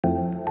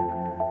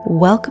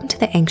Welcome to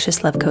the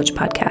Anxious Love Coach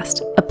podcast,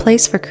 a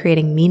place for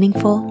creating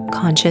meaningful,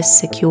 conscious,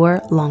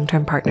 secure,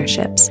 long-term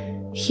partnerships.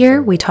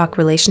 Here, we talk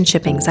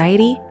relationship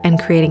anxiety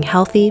and creating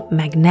healthy,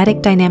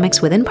 magnetic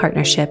dynamics within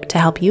partnership to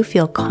help you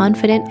feel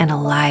confident and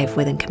alive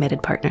within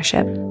committed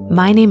partnership.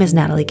 My name is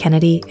Natalie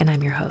Kennedy, and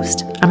I'm your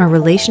host. I'm a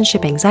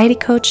relationship anxiety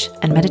coach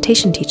and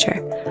meditation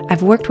teacher.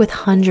 I've worked with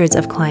hundreds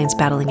of clients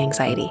battling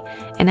anxiety,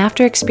 and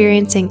after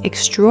experiencing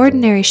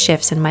extraordinary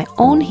shifts in my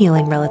own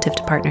healing relative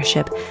to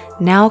partnership,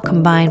 now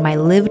combine my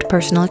lived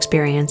personal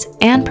experience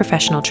and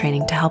professional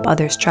training to help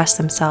others trust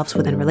themselves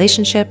within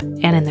relationship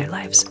and in their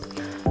lives.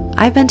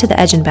 I've been to the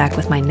edge and back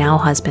with my now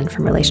husband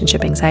from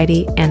relationship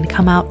anxiety and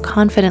come out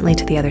confidently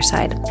to the other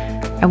side.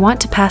 I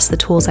want to pass the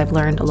tools I've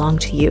learned along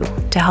to you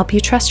to help you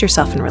trust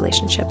yourself in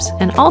relationships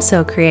and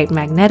also create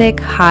magnetic,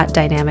 hot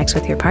dynamics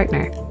with your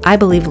partner. I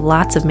believe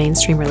lots of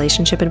mainstream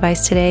relationship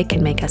advice today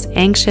can make us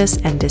anxious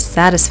and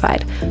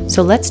dissatisfied.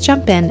 So let's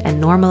jump in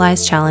and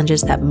normalize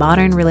challenges that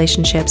modern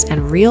relationships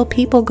and real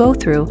people go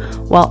through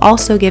while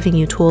also giving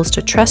you tools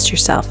to trust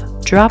yourself,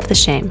 drop the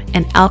shame,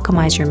 and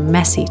alchemize your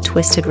messy,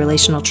 twisted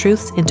relational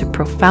truths into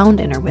profound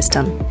inner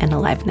wisdom and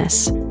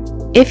aliveness.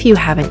 If you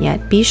haven't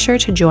yet, be sure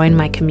to join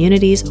my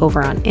communities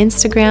over on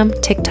Instagram,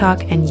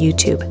 TikTok, and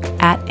YouTube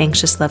at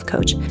Anxious Love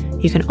Coach.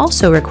 You can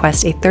also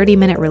request a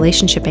 30-minute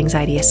relationship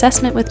anxiety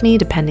assessment with me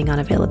depending on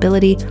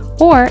availability,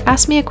 or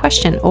ask me a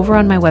question over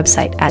on my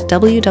website at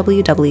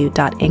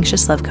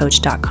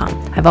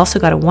www.anxiouslovecoach.com. I've also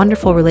got a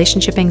wonderful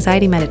relationship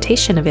anxiety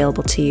meditation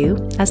available to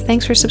you as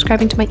thanks for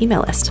subscribing to my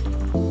email list.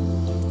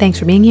 Thanks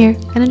for being here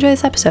and enjoy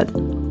this episode.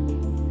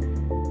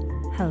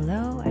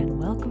 Hello and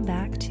welcome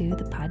back to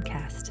the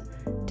podcast.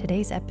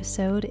 Today's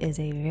episode is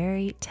a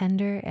very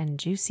tender and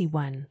juicy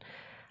one.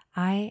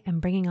 I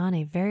am bringing on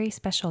a very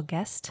special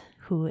guest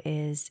who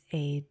is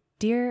a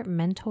dear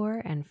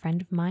mentor and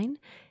friend of mine,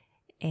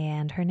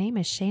 and her name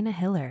is Shayna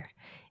Hiller.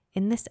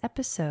 In this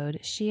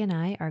episode, she and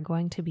I are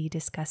going to be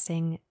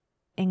discussing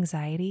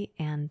anxiety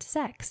and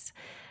sex.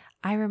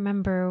 I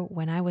remember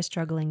when I was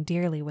struggling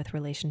dearly with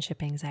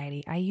relationship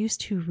anxiety, I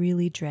used to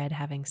really dread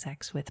having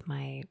sex with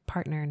my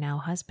partner, now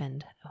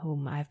husband,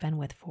 whom I've been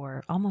with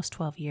for almost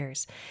 12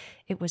 years.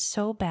 It was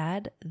so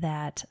bad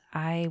that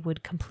I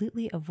would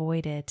completely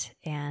avoid it,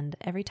 and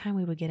every time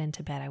we would get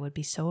into bed, I would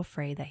be so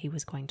afraid that he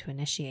was going to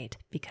initiate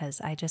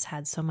because I just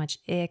had so much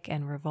ick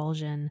and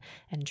revulsion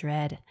and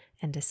dread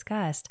and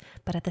disgust,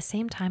 but at the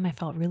same time, I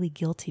felt really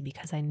guilty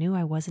because I knew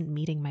I wasn't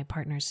meeting my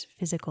partner's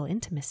physical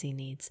intimacy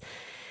needs.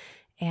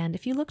 And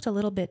if you looked a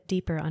little bit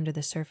deeper under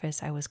the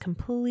surface, I was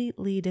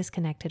completely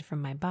disconnected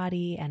from my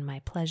body and my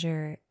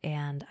pleasure,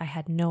 and I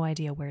had no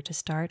idea where to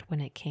start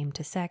when it came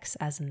to sex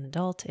as an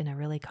adult in a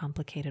really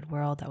complicated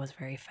world that was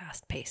very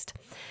fast-paced.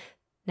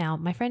 Now,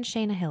 my friend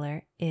Shayna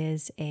Hiller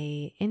is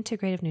a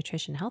integrative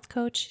nutrition health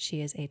coach.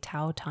 She is a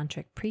Tao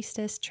Tantric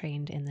Priestess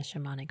trained in the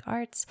shamanic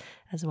arts,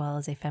 as well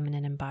as a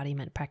feminine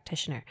embodiment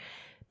practitioner.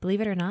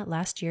 Believe it or not,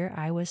 last year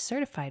I was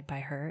certified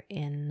by her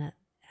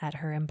at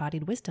her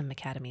Embodied Wisdom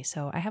Academy.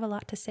 So I have a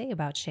lot to say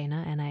about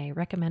Shayna, and I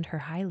recommend her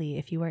highly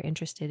if you are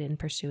interested in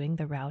pursuing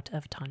the route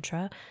of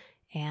Tantra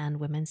and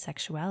women's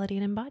sexuality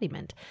and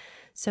embodiment.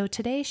 So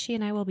today, she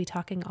and I will be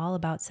talking all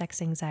about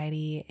sex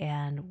anxiety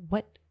and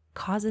what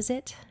causes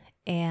it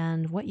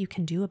and what you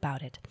can do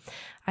about it.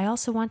 I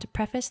also want to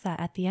preface that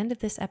at the end of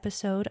this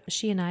episode,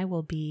 she and I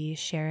will be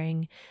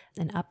sharing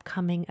an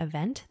upcoming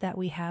event that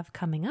we have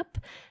coming up.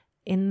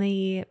 In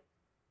the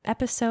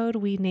episode,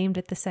 we named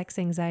it the Sex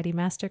Anxiety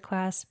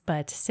Masterclass,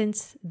 but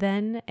since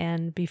then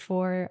and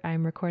before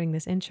I'm recording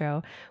this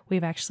intro,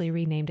 we've actually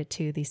renamed it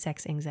to the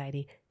Sex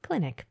Anxiety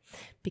Clinic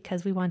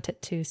because we want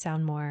it to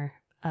sound more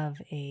of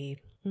a,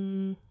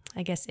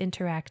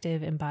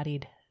 interactive,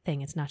 embodied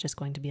thing. It's not just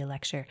going to be a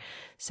lecture.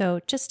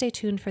 So just stay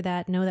tuned for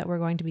that. Know that we're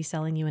going to be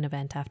selling you an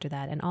event after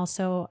that. And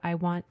also, I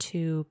want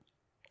to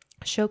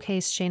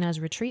showcase Shayna's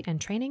retreat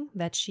and training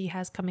that she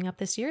has coming up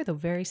this year, the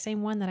very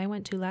same one that I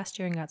went to last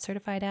year and got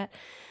certified at.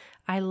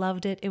 I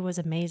loved it. It was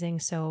amazing.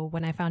 So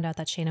when I found out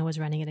that Shayna was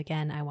running it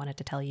again, I wanted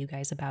to tell you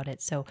guys about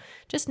it. So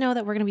just know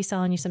that we're going to be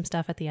selling you some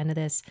stuff at the end of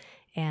this.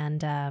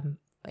 And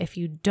if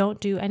you don't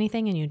do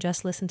anything and you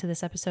just listen to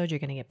this episode, you're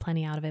going to get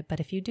plenty out of it.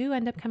 But if you do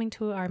end up coming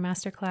to our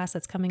masterclass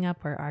that's coming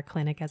up, or our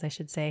clinic, as I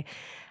should say,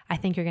 I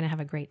think you're going to have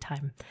a great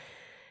time.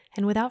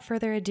 And without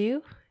further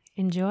ado,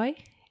 enjoy.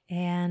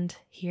 And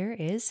here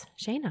is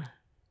Shayna.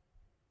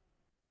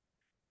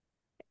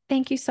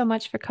 Thank you so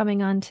much for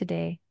coming on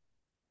today.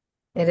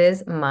 It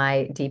is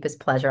my deepest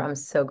pleasure. I'm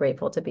so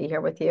grateful to be here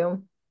with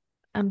you.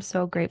 I'm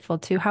so grateful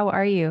too. How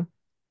are you?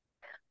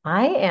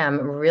 I am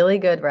really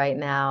good right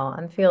now.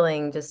 I'm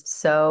feeling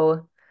just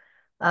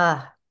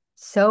uh,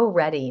 so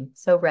ready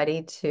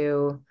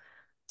to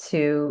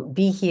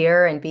be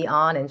here and be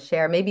on and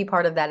share. Maybe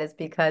part of that is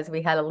because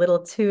we had a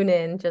little tune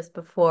in just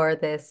before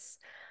this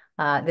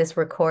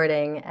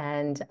recording,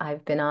 and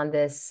I've been on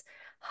this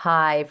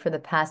high for the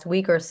past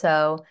week or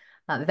so.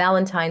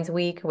 Valentine's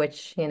week,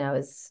 which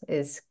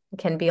is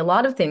can be a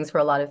lot of things for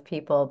a lot of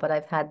people, but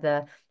I've had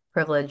the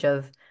privilege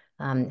of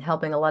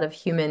helping a lot of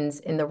humans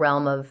in the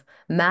realm of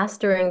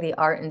mastering the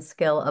art and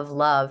skill of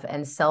love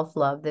and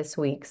self-love this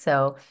week.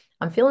 So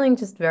I'm feeling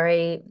just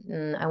very,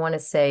 I want to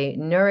say,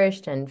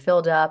 nourished and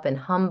filled up and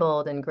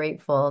humbled and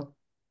grateful.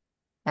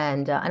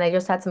 And I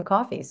just had some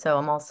coffee, so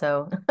I'm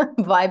also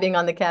vibing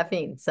on the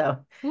caffeine. So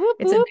Whoop,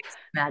 it's a whoop. mixed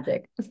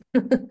magic.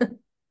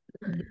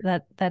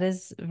 That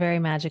is very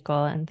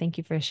magical, and thank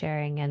you for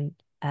sharing. And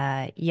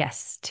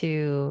yes,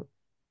 to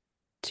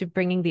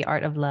bringing the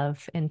art of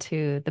love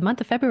into the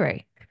month of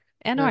February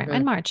and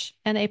Hmm. March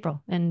and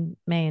April and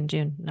May and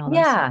June and all those.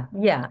 Yeah,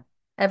 yeah.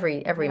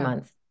 Every Yeah.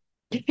 month.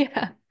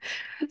 Yeah.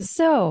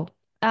 So,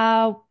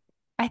 uh,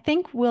 I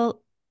think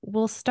we'll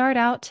start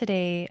out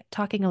today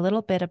talking a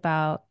little bit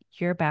about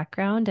your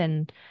background,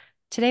 and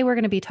today we're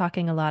going to be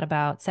talking a lot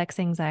about sex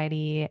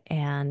anxiety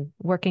and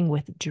working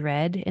with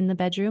dread in the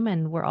bedroom,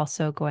 and we're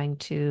also going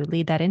to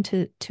lead that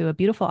into a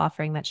beautiful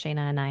offering that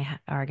Shayna and I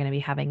are going to be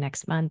having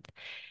next month,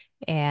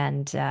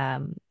 and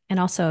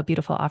also a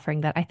beautiful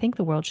offering that I think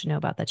the world should know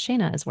about that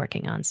Shayna is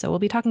working on. So we'll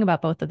be talking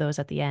about both of those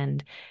at the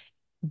end.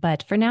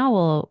 But for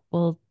now,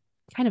 we'll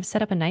kind of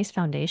set up a nice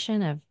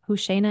foundation of who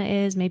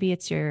Shayna is. Maybe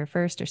it's your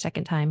first or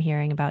second time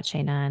hearing about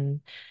Shayna.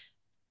 And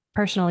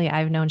personally,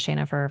 I've known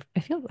Shayna for I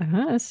feel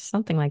it's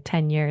something like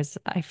 10 years.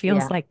 I feels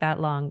Yeah. like that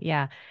long.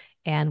 Yeah.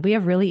 And we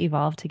have really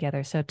evolved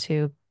together. So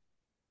to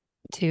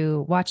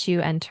watch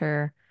you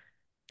enter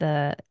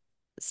the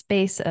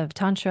space of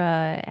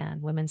Tantra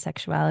and women's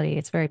sexuality.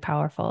 It's very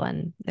powerful.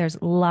 And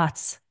there's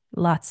lots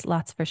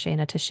for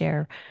Shayna to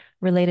share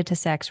related to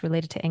sex,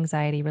 related to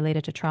anxiety,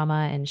 related to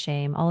trauma and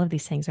shame. All of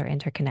these things are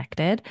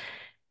interconnected.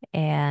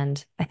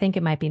 And I think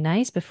it might be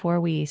nice before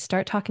we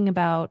start talking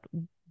about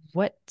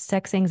what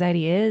sex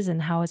anxiety is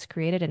and how it's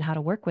created and how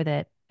to work with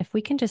it, if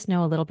we can just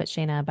know a little bit,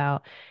 Shayna,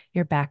 about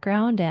your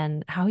background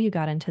and how you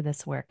got into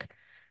this work.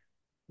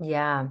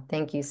 Yeah,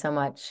 thank you so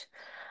much.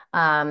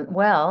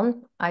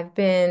 Well, I've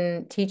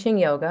been teaching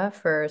yoga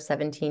for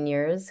 17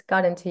 years,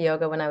 got into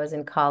yoga when I was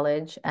in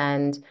college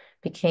and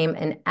became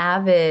an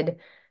avid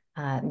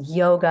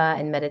yoga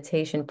and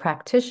meditation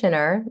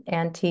practitioner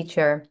and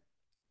teacher.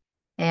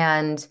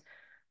 And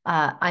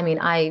I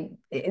mean,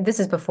 this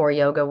is before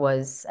yoga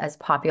was as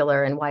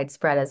popular and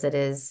widespread as it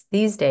is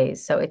these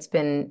days. So it's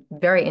been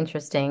very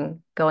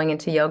interesting going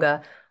into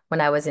yoga when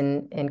I was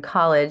in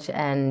college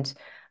and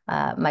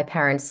my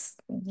parents,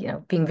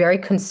 being very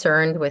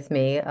concerned with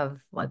me of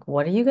like,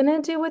 what are you going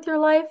to do with your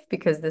life?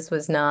 Because this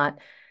was not,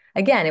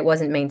 again, it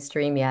wasn't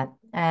mainstream yet.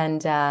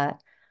 And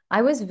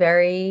I was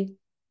very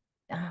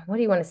what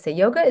do you want to say?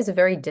 Yoga is a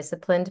very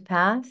disciplined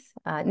path.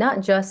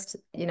 Not just,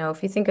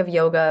 if you think of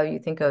yoga, you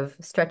think of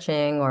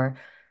stretching or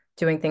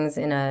doing things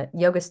in a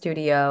yoga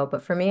studio.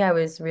 But for me, I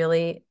was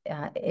really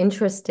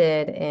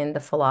interested in the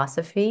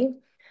philosophy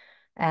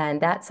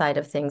and that side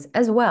of things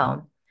as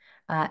well.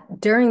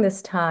 During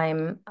this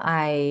time,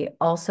 I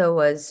also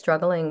was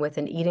struggling with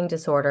an eating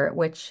disorder,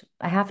 which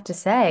I have to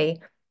say,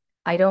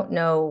 I don't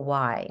know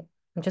why.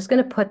 I'm just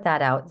going to put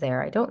that out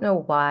there. I don't know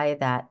why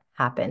that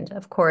happened.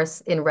 Of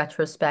course, in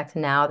retrospect,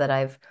 now that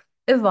I've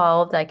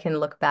evolved, I can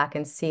look back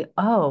and see,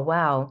 oh,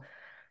 wow,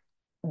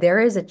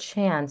 there is a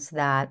chance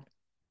that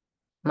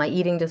my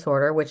eating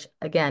disorder, which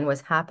again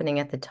was happening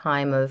at the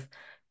time of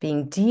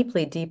being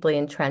deeply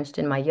entrenched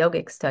in my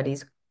yogic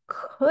studies,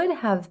 could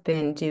have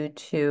been due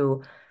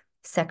to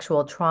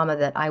sexual trauma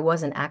that I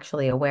wasn't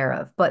actually aware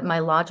of. But my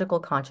logical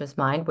conscious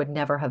mind would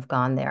never have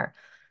gone there.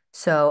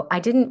 So I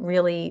didn't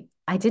really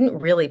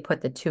put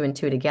the two and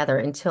two together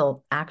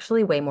until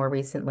actually way more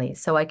recently.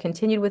 So I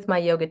continued with my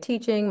yoga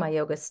teaching, my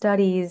yoga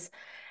studies,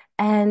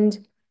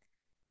 and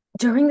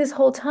during this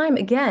whole time,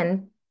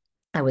 again,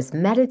 I was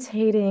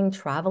meditating,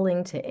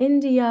 traveling to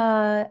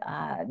India,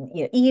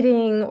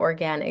 eating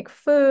organic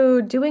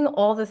food, doing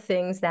all the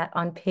things that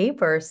on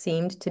paper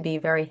seemed to be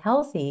very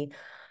healthy.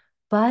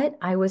 But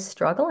I was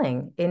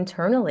struggling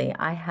internally.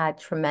 I had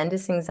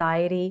tremendous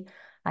anxiety.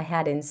 I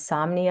had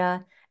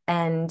insomnia.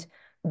 And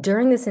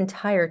during this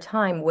entire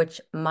time, which,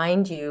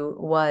 mind you,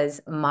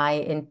 was my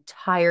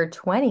entire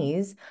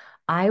 20s,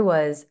 I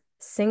was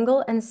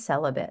single and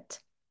celibate.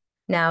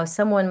 Now,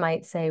 someone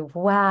might say,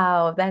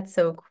 wow, that's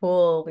so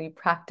cool. We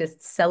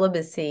practiced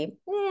celibacy.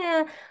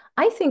 Yeah,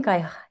 I think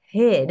I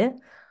hid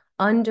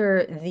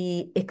under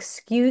the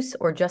excuse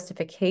or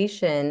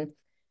justification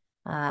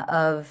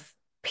of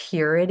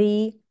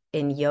purity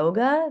in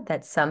yoga,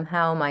 that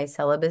somehow my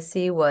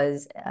celibacy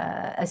was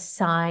a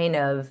sign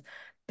of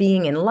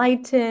being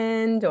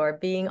enlightened or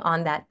being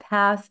on that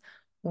path,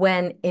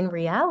 when in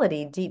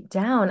reality, deep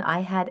down,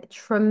 I had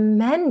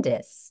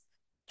tremendous,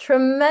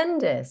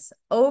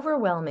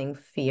 overwhelming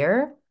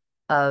fear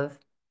of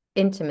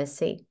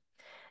intimacy.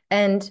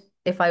 And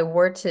if I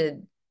were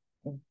to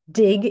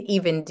dig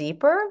even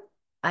deeper,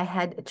 I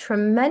had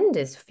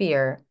tremendous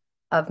fear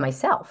of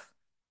myself.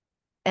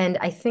 And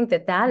I think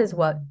that that is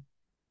what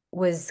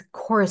was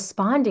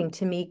corresponding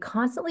to me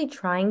constantly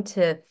trying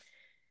to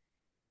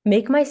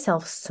make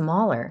myself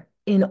smaller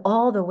in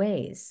all the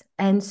ways.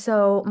 And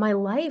so my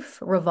life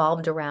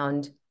revolved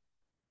around,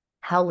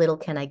 how little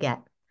can I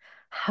get?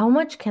 How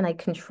much can I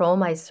control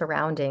my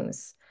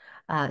surroundings?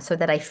 so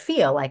that I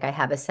feel like I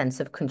have a sense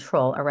of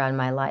control around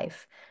my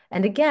life.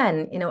 And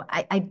again,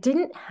 I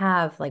didn't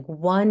have like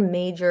one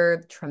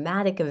major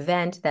traumatic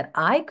event that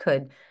I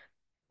could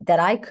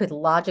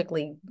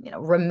logically,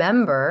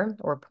 remember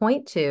or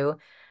point to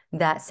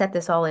that set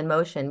this all in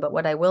motion. But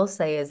what I will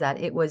say is that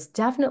it was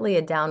definitely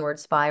a downward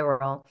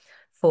spiral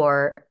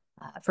for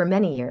for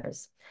many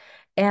years.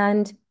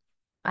 And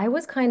I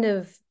was kind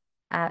of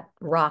at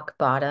rock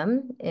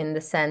bottom in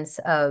the sense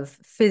of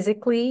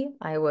physically,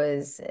 I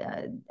was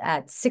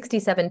at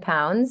 67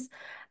 pounds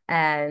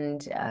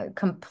and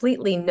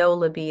completely no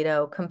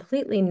libido,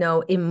 completely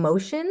no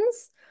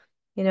emotions.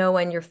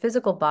 When your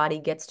physical body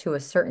gets to a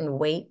certain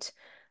weight,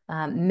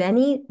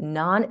 many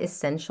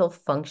non-essential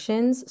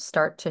functions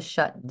start to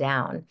shut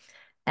down.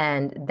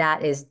 And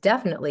that is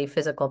definitely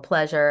physical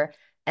pleasure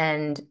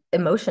and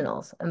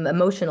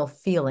emotional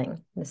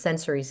feeling, the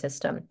sensory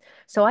system.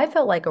 So I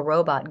felt like a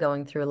robot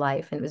going through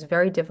life, and it was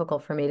very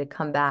difficult for me to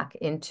come back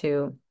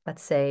into,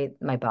 let's say,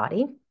 my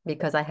body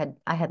because I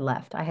had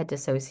left. I had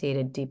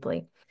dissociated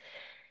deeply.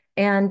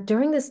 And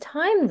during this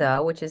time,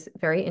 though, which is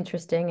very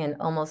interesting and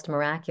almost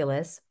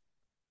miraculous,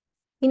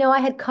 I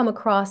had come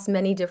across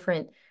many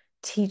different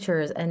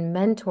teachers and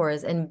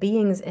mentors and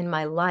beings in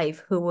my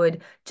life who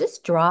would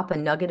just drop a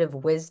nugget of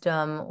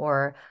wisdom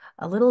or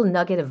a little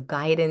nugget of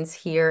guidance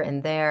here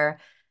and there.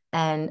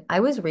 And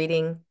I was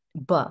reading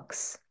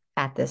books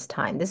at this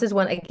time. This is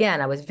when,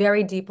 again, I was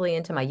very deeply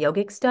into my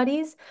yogic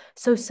studies.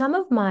 So some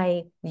of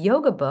my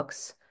yoga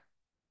books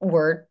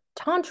were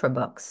Tantra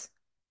books,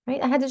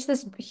 right? I had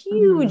this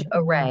huge Mm-hmm.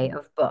 array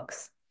of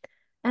books.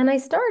 And I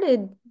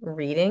started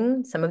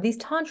reading some of these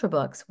Tantra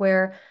books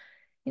where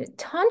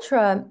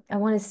Tantra, I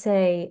want to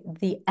say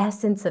the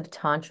essence of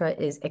Tantra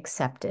is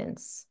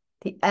acceptance.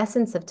 The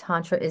essence of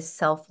Tantra is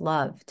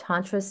self-love.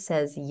 Tantra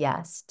says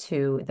yes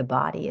to the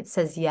body. It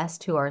says yes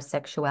to our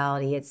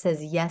sexuality. It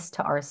says yes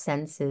to our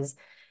senses.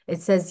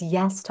 It says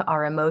yes to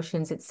our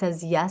emotions. It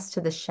says yes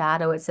to the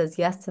shadow. It says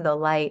yes to the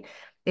light.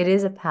 It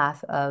is a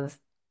path of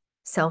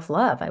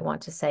self-love, I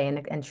want to say,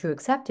 and true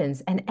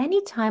acceptance. And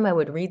anytime I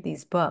would read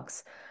these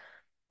books,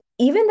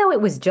 even though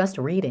it was just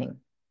reading,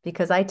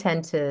 because I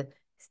tend to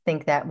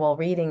think that, well,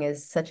 reading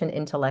is such an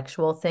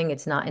intellectual thing,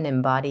 it's not an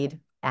embodied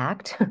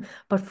act.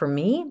 But for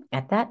me,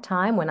 at that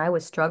time when I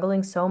was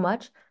struggling so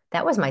much,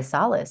 that was my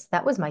solace.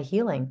 That was my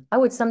healing. I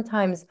would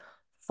sometimes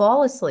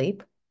fall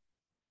asleep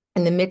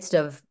in the midst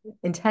of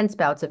intense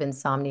bouts of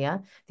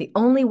insomnia. The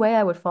only way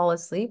I would fall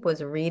asleep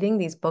was reading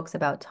these books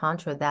about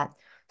Tantra that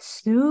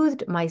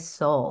soothed my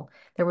soul.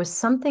 There was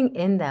something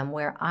in them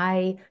where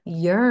I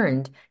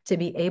yearned to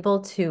be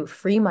able to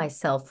free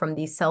myself from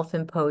these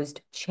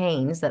self-imposed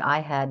chains that I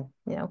had,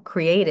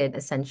 created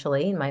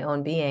essentially in my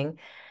own being.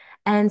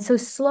 And so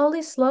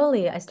slowly,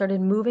 slowly, I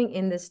started moving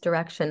in this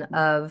direction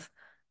of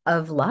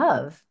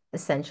love,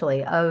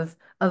 essentially, of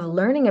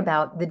learning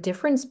about the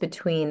difference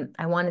between,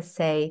 I want to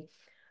say,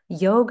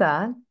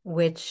 yoga,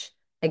 which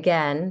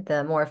again,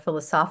 the more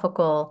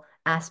philosophical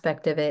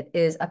aspect of it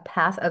is a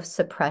path of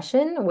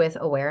suppression with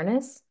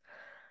awareness,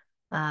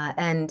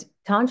 and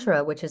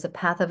Tantra, which is a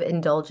path of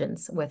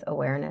indulgence with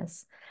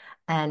awareness,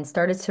 and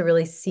started to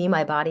really see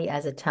my body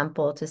as a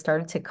temple, to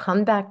start to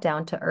come back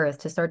down to earth,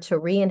 to start to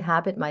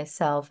re-inhabit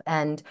myself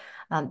and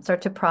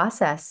start to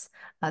process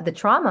the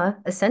trauma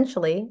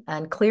essentially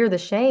and clear the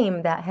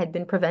shame that had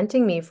been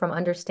preventing me from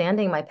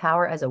understanding my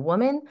power as a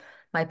woman,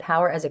 my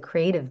power as a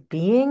creative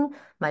being,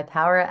 my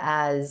power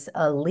as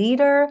a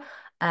leader,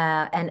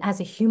 and as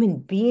a human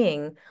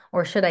being,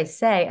 or should I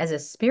say, as a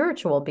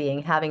spiritual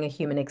being having a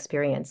human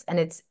experience. And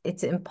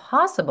it's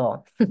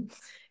impossible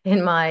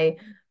in my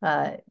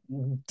uh,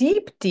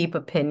 deep, deep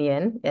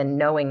opinion and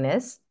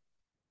knowingness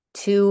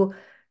to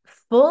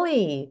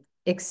fully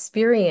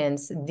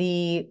experience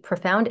the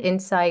profound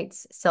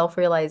insights,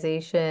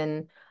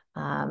 self-realization,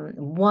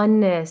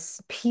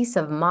 oneness, peace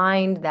of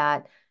mind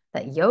that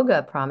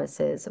yoga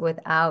promises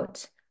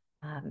without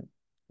um,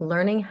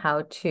 learning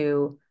how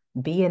to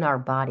be in our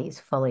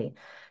bodies fully.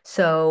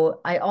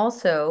 So I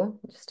also,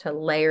 just to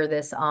layer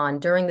this on,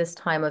 during this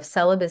time of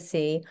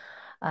celibacy,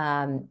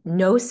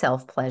 no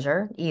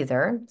self-pleasure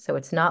either. So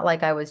it's not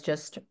like I was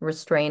just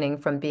restraining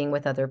from being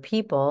with other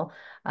people.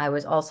 I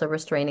was also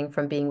restraining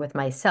from being with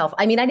myself.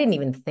 I mean, I didn't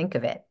even think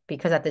of it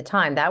because at the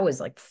time that was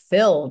like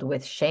filled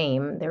with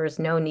shame. There was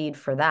no need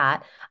for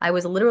that. I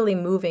was literally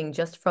moving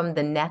just from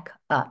the neck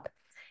up.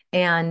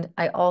 And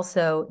I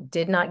also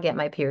did not get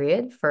my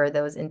period for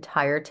those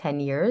entire 10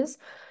 years.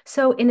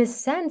 So, in a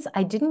sense,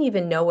 I didn't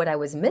even know what I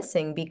was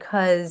missing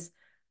because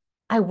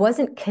I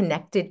wasn't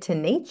connected to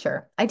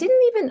nature. I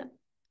didn't even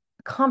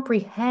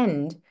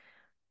comprehend,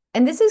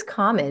 and this is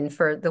common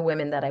for the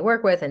women that I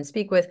work with and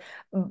speak with,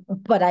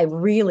 but I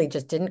really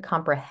just didn't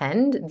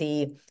comprehend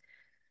the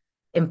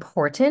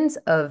importance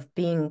of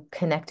being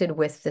connected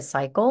with the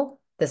cycle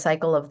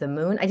of the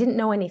moon. I didn't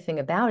know anything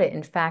about it.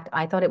 In fact,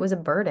 I thought it was a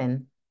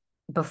burden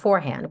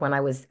beforehand when I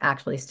was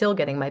actually still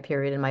getting my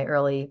period in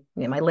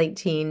my late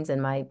teens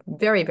and my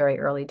very, very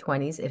early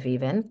 20s, if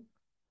even.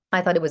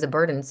 I thought it was a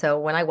burden. So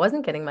when I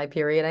wasn't getting my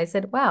period, I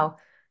said, wow,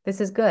 this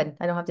is good.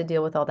 I don't have to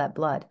deal with all that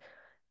blood.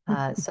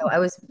 So I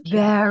was Sure.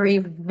 very,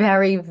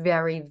 very,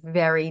 very,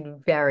 very,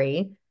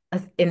 very,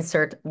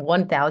 insert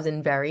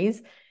 1,000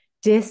 berries,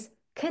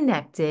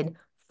 disconnected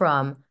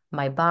from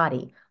my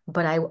body.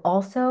 But I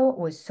also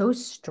was so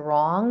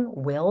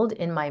strong-willed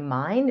in my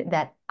mind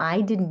that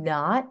I did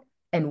not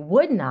and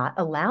would not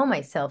allow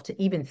myself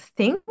to even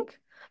think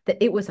that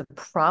it was a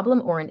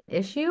problem or an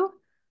issue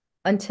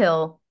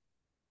until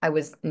I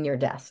was near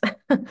death,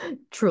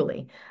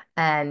 truly,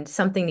 and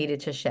something needed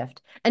to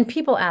shift. And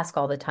people ask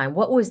all the time,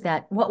 what was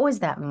that? What was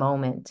that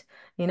moment?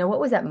 What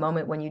was that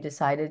moment when you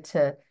decided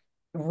to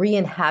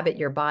re-inhabit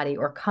your body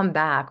or come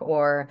back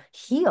or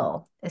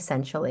heal,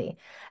 essentially?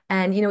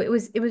 And it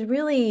was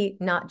really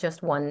not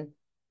just one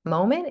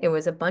moment. It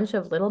was a bunch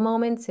of little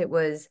moments. It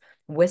was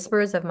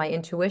whispers of my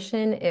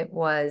intuition. It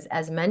was,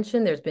 as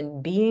mentioned, there's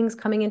been beings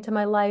coming into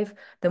my life.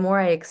 The more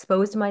I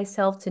exposed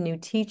myself to new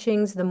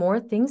teachings, the more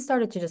things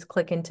started to just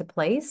click into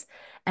place.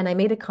 And I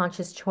made a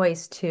conscious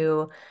choice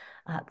to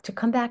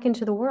come back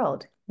into the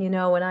world. When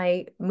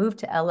I moved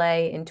to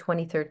LA in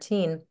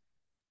 2013,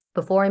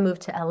 before I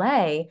moved to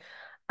LA,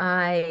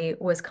 I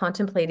was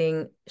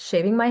contemplating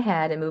shaving my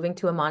head and moving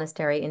to a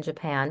monastery in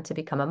Japan to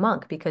become a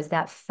monk because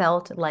that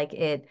felt like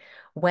it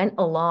went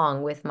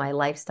along with my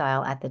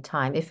lifestyle at the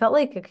time. It felt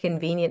like a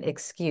convenient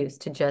excuse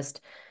to just,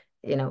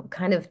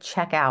 kind of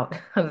check out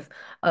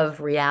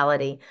of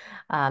reality.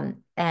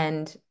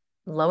 And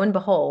lo and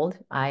behold,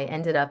 I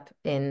ended up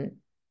in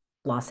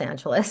Los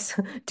Angeles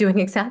doing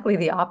exactly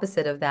the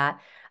opposite of that.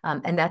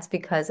 And that's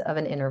because of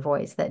an inner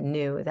voice that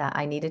knew that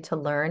I needed to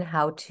learn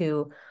how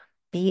to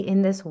be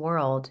in this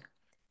world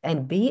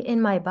and be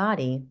in my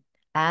body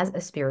as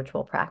a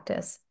spiritual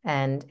practice.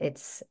 And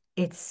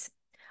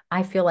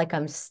I feel like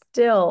I'm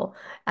still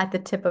at the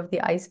tip of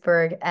the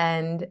iceberg.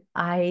 And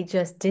I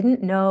just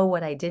didn't know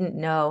what I didn't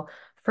know,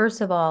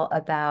 first of all,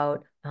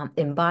 about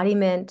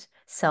embodiment,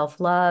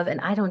 self-love.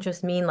 And I don't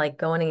just mean like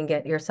going and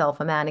get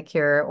yourself a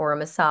manicure or a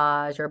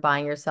massage or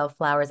buying yourself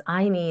flowers.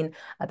 I mean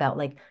about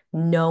like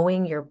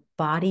knowing your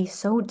body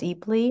so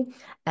deeply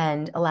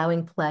and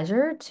allowing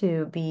pleasure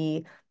to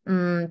be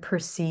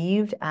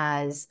perceived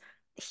as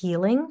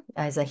healing,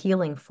 as a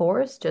healing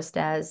force, just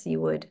as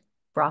you would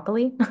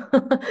broccoli,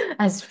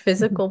 as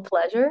physical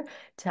pleasure,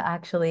 to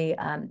actually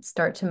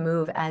start to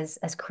move as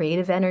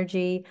creative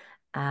energy,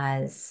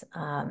 as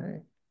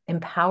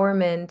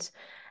empowerment.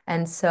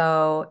 And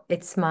so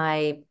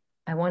I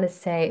want to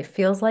say, it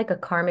feels like a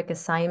karmic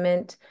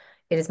assignment.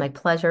 It is my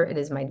pleasure, it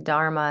is my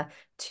dharma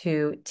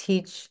to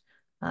teach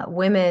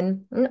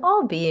women and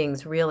all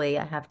beings, really,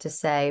 I have to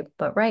say.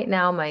 But right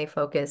now, my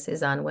focus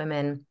is on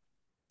women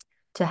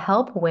to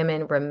help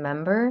women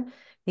remember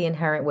the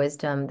inherent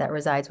wisdom that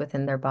resides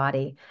within their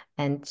body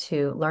and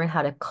to learn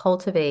how to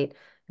cultivate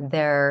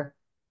their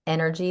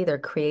energy, their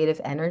creative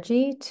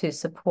energy to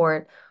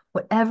support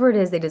whatever it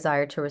is they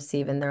desire to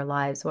receive in their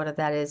lives, whether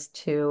that is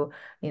to,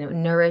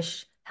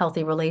 nourish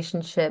healthy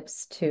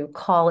relationships, to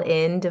call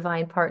in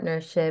divine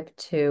partnership,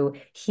 to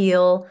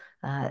heal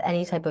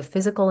any type of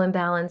physical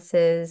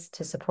imbalances,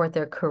 to support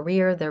their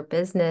career, their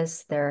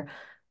business, their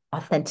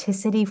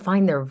authenticity,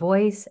 find their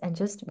voice, and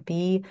just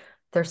be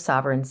their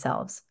sovereign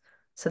selves.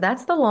 So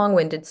that's the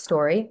long-winded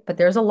story, but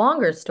there's a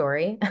longer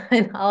story,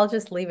 and I'll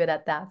just leave it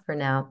at that for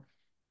now.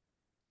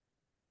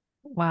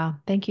 Wow.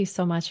 Thank you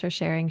so much for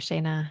sharing,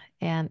 Shayna.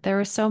 And there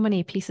were so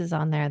many pieces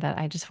on there that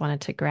I just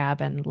wanted to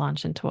grab and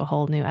launch into a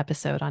whole new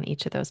episode on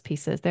each of those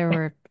pieces. There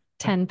were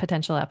 10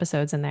 potential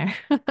episodes in there.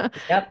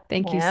 Yep.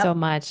 Thank you so Yep.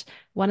 much.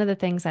 One of the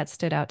things that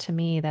stood out to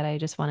me that I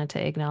just wanted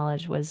to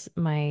acknowledge was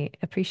my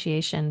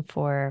appreciation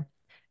for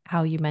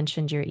how you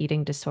mentioned your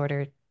eating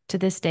disorder. To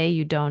this day,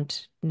 you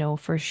don't know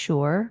for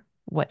sure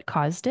what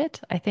caused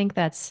it. I think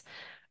that's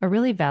a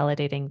really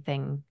validating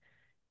thing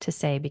to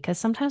say because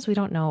sometimes we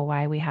don't know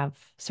why we have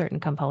certain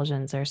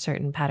compulsions or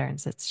certain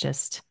patterns. It's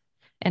just,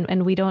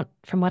 and we don't,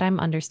 from what I'm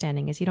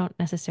understanding, is you don't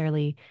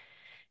necessarily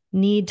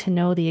need to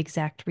know the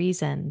exact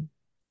reason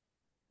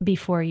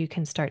before you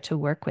can start to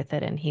work with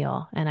it and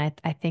heal. And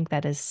I think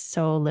that is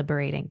so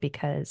liberating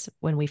because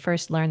when we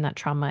first learn that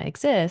trauma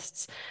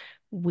exists,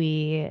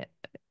 we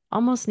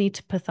almost need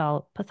to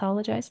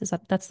pathologize.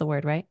 That's the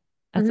word, right?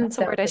 That's a Sounds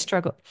word I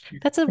struggle.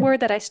 That's a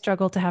word that I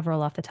struggle to have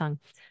roll off the tongue.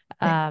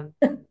 Um,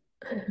 good.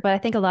 but I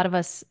think a lot of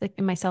us,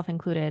 myself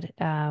included,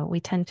 we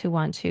tend to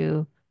want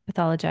to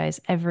pathologize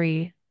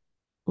every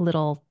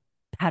little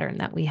pattern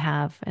that we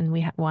have, and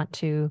we want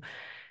to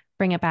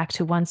bring it back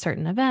to one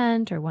certain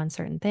event or one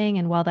certain thing.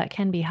 And while that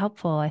can be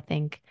helpful, I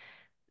think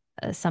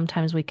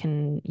sometimes we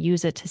can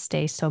use it to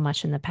stay so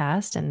much in the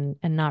past and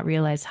not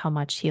realize how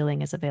much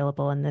healing is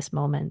available in this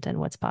moment and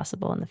what's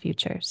possible in the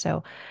future.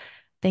 So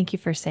thank you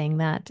for saying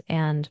that.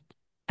 And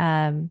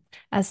um,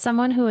 as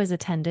someone who has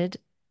attended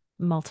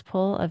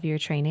multiple of your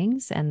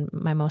trainings, and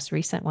my most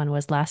recent one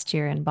was last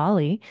year in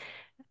Bali,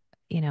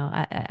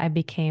 I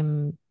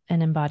became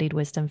an embodied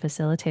wisdom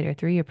facilitator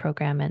through your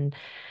program. And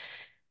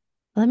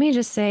let me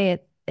just say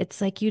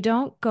it's like you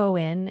don't go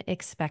in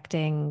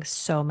expecting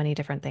so many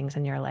different things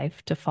in your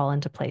life to fall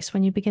into place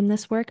when you begin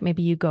this work.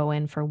 Maybe you go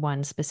in for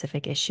one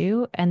specific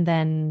issue and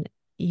then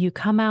you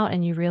come out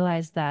and you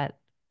realize that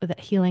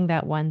healing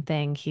that one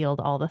thing healed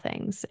all the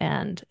things.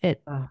 And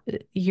Oh,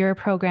 your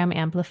program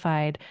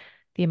amplified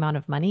the amount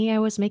of money I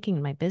was making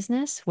in my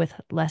business with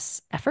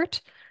less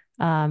effort.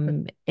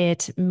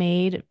 It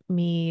made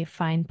me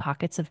find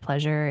pockets of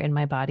pleasure in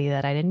my body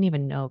that I didn't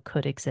even know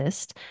could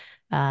exist.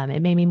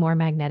 It made me more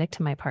magnetic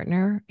to my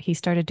partner. He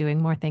started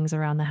doing more things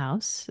around the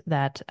house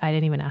that I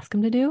didn't even ask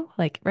him to do.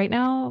 Like right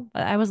now,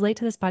 I was late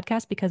to this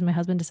podcast because my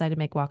husband decided to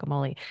make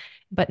guacamole,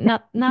 but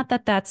not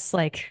that that's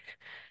like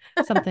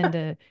something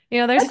to,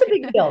 there's that's a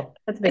big deal.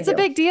 That's a big it's a deal.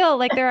 big deal.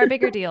 Like there are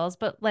bigger deals,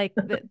 but like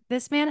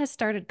this man has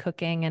started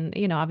cooking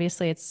and,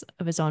 obviously it's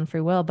of his own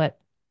free will, but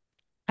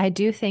I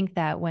do think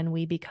that when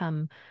we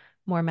become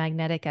more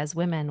magnetic as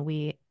women,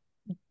 we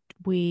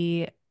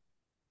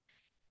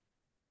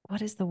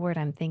what is the word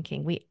I'm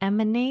thinking? We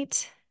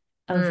emanate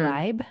a Mm,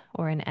 vibe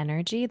or an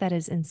energy that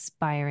is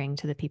inspiring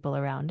to the people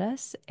around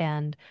us.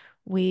 And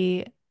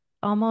we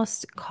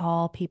almost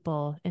call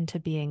people into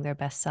being their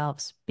best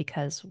selves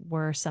because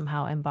we're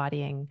somehow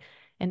embodying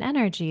an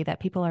energy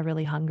that people are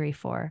really hungry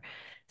for.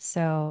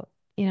 So,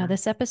 yeah.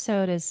 this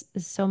episode is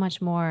so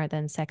much more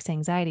than sex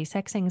anxiety.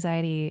 Sex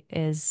anxiety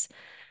is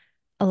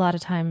a lot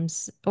of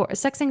times, or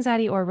sex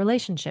anxiety or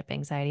relationship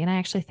anxiety, and I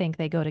actually think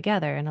they go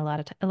together. And a lot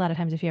of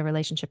times if you have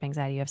relationship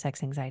anxiety, you have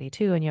sex anxiety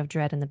too, and you have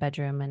dread in the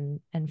bedroom,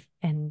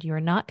 and you're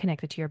not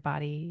connected to your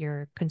body,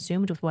 you're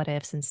consumed with what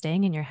ifs and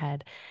staying in your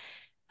head.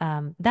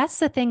 That's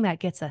the thing that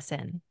gets us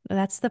in.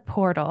 That's the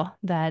portal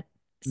that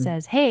Mm,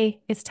 says,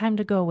 hey, it's time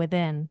to go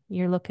within.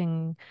 You're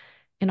looking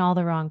in all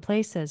the wrong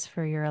places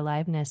for your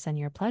aliveness and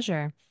your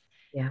pleasure.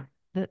 yeah.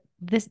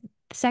 This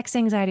sex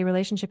anxiety,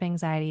 relationship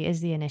anxiety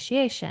is the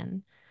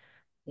initiation.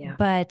 Yeah.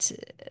 But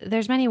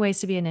there's many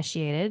ways to be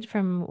initiated.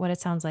 From what it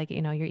sounds like,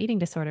 your eating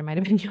disorder might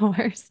have been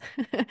yours.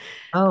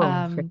 Oh, for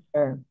Um,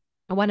 sure.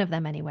 one of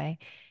them anyway.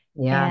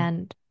 Yeah.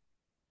 And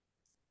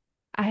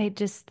I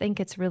just think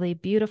it's really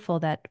beautiful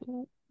that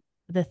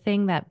the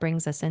thing that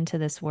brings us into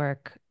this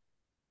work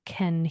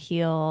can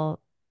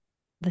heal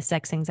the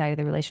sex anxiety,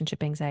 the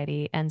relationship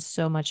anxiety, and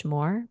so much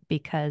more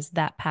because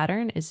that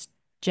pattern is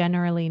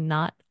generally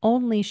not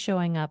only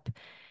showing up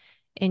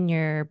in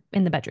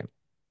the bedroom.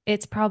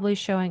 It's probably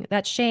showing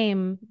that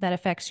shame that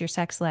affects your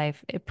sex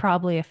life. It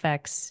probably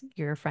affects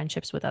your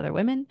friendships with other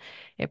women.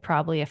 It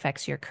probably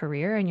affects your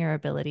career and your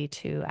ability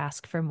to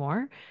ask for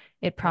more.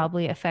 It Yeah.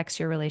 probably affects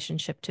your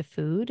relationship to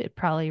food. It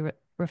probably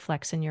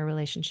reflects in your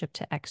relationship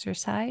to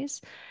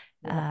exercise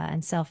Yeah.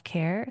 and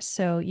self-care.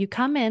 So you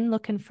come in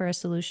looking for a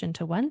solution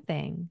to one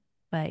thing,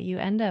 but you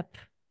end up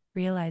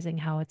realizing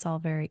how it's all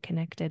very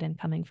connected and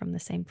coming from the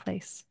same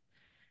place.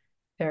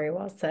 Very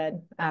well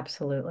said.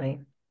 Absolutely.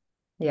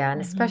 Yeah.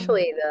 And Hmm.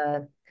 especially,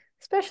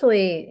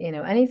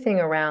 anything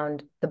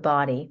around the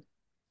body,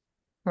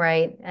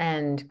 right?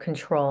 And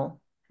control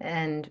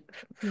and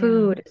Yeah.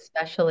 food,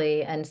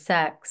 especially, and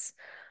sex.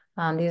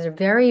 These are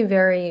very,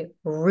 very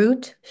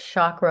root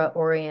chakra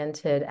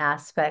oriented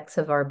aspects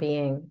of our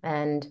being.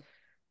 And,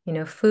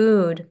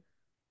 food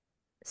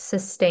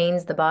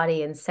sustains the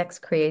body and sex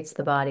creates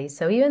the body.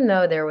 So even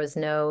though there was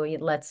no,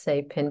 let's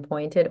say,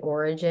 pinpointed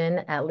origin,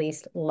 at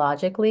least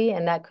logically,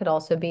 and that could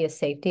also be a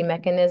safety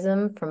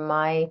mechanism from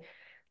my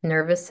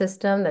nervous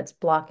system that's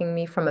blocking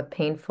me from a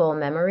painful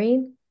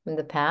memory in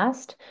the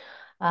past.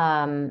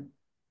 Um,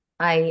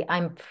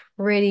 I'm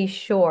pretty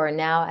sure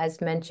now,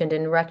 as mentioned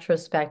in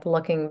retrospect,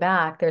 looking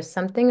back, there's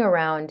something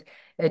around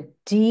a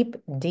deep,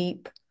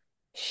 deep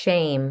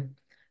shame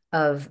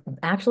of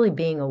actually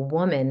being a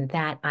woman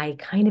that I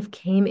kind of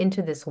came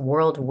into this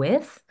world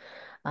with.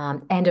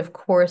 And of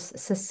course,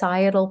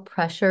 societal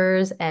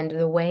pressures and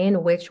the way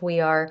in which we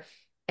are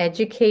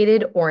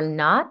educated or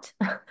not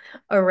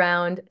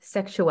around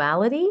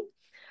sexuality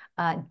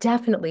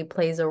definitely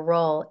plays a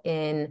role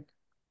in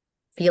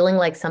feeling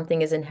like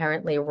something is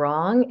inherently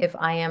wrong if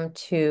I am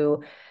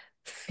to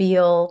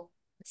feel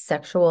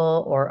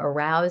sexual or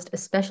aroused,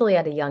 especially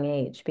at a young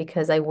age,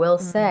 because I will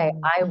say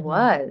I Mm-hmm.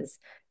 was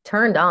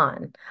turned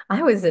on.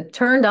 I was a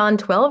turned on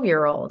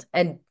 12-year-old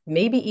and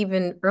maybe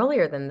even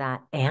earlier than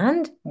that.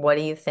 And what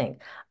do you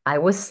think? I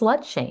was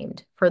slut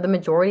shamed for the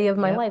majority of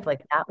my Yep. life.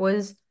 Like that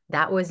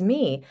was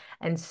me.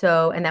 And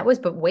that was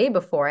but way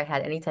before I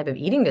had any type of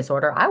eating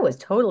disorder. I was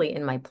totally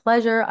in my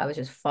pleasure. I was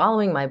just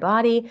following my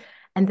body.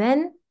 And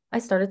then I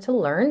started to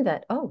learn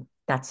that, oh,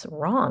 that's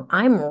wrong.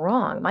 I'm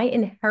wrong. My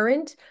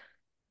inherent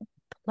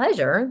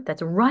pleasure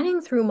that's running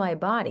through my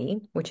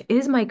body, which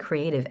is my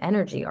creative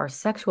energy, our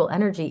sexual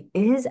energy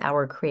is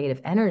our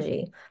creative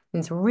energy. And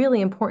it's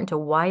really important to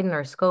widen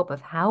our scope of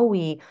how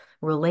we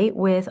relate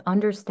with,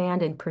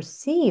 understand, and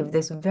perceive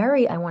this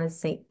very, I want to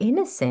say,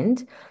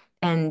 innocent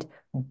and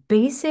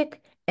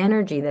basic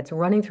energy that's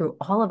running through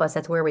all of us.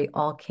 That's where we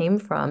all came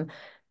from.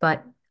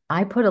 But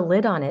I put a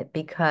lid on it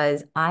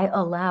because I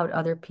allowed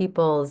other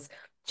people's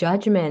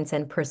judgments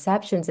and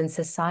perceptions and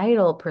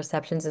societal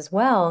perceptions as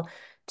well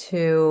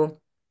to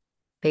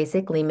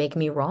basically make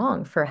me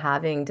wrong for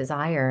having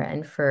desire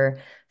and for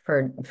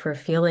for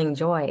feeling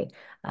joy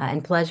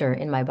and pleasure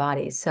in my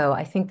body. So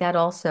I think that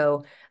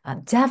also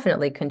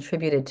definitely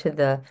contributed to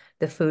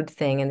the food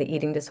thing and the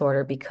eating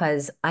disorder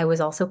because I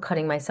was also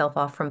cutting myself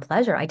off from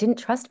pleasure. I didn't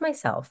trust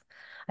myself.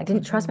 I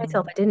didn't trust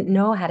myself. Hmm. I didn't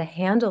know how to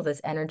handle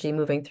this energy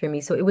moving through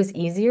me. So it was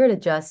easier to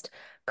just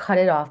cut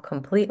it off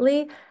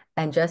completely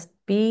and just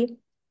be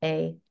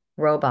a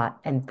robot.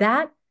 And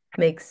that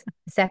makes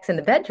sex in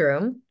the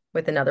bedroom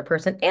with another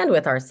person and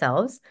with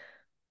ourselves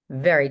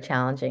very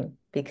challenging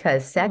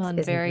because Well, sex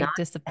and is very not,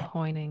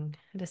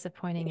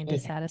 disappointing and yeah,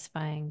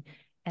 dissatisfying.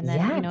 And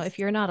then, yes, if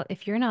you're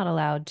not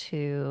allowed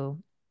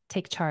to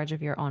take charge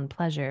of your own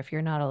pleasure, if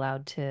you're not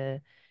allowed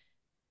to,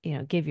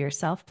 give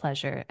yourself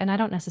pleasure, and I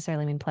don't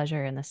necessarily mean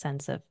pleasure in the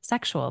sense of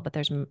sexual, but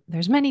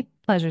there's many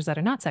pleasures that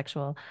are not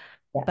sexual.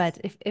 yes, But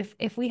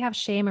if we have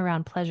shame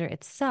around pleasure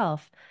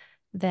itself,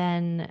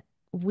 then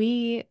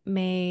we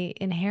may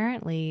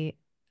inherently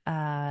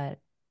uh,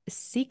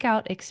 seek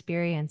out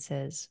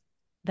experiences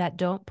that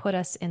don't put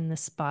us in the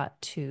spot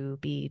to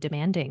be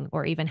demanding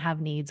or even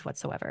have needs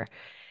whatsoever.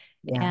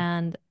 yeah,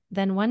 And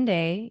then one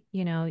day,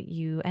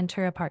 you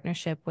enter a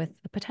partnership with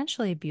a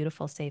potentially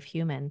beautiful, safe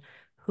human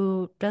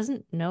who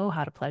doesn't know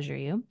how to pleasure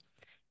you,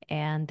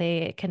 and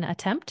they can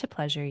attempt to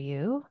pleasure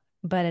you,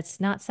 but it's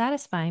not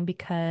satisfying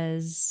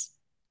because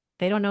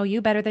they don't know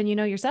you better than you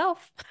know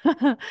yourself.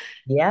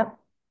 yep,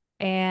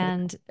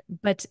 And,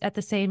 but at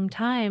the same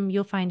time,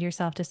 you'll find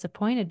yourself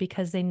disappointed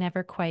because they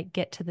never quite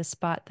get to the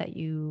spot that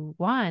you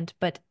want,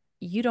 but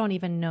you don't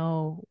even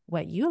know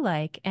what you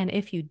like. And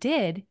if you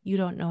did, you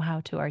don't know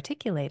how to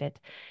articulate it.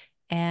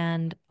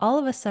 And all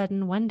of a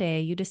sudden, one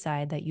day you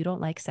decide that you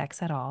don't like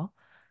sex at all,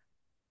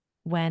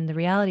 when the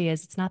reality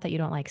is it's not that you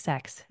don't like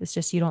sex, it's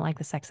just you don't like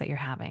the sex that you're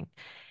having.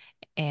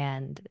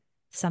 And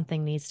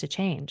something needs to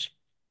change.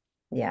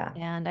 yeah,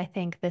 And I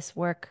think this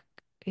work,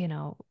 you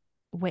know,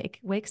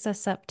 wakes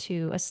us up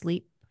to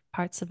asleep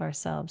parts of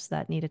ourselves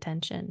that need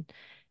attention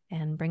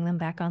and bring them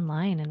back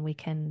online. And we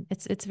can,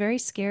 it's very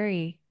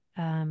scary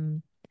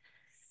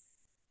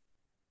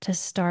to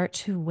start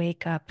to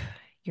wake up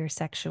your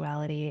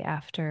sexuality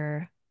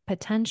after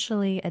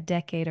potentially a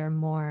decade or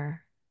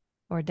more,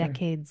 or mm,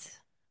 decades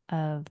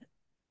of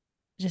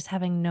just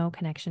having no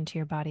connection to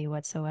your body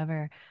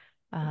whatsoever.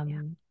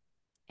 yeah, Um,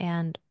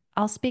 And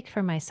I'll speak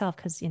for myself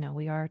because,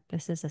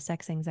 this is a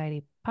sex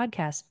anxiety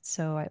podcast.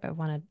 So I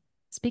want to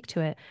speak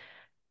to it.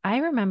 I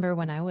remember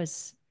when I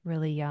was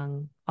really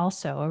young,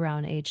 also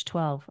around age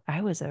 12,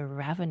 I was a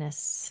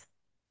ravenous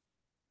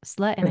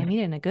slut, and I mm, mean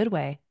it in a good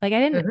way. Like, I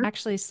didn't mhm,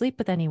 actually sleep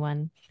with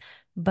anyone,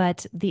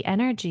 but the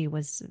energy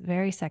was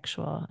very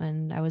sexual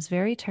and I was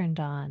very turned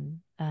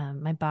on.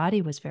 My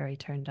body was very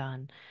turned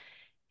on.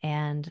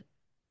 And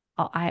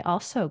I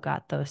also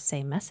got those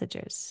same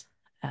messages.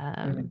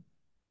 mm, Um,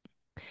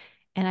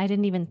 And I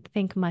didn't even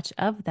think much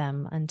of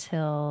them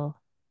until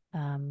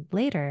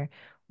later,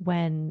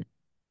 when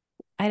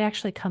I'd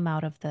actually come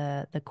out of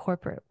the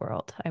corporate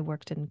world. I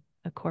worked in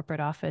a corporate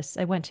office.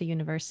 I went to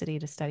university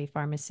to study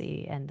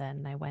pharmacy, and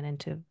then I went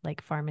into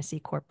like pharmacy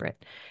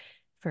corporate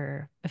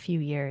for a few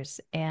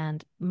years.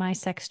 And my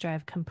sex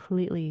drive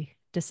completely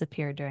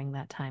disappeared during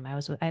that time.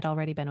 I'd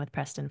already been with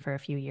Preston for a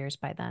few years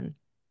by then.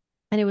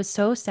 And it was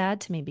so sad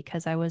to me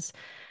because I was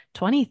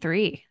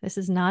 23. This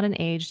is not an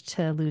age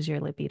to lose your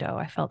libido.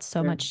 I felt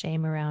so much mm,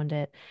 shame around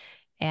it.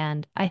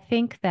 And I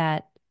think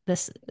that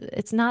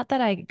it's not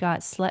that I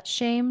got slut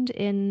shamed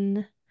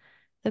in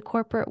the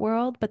corporate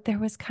world, but there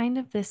was kind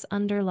of this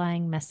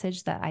underlying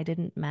message that I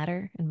didn't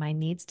matter and my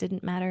needs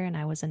didn't matter. And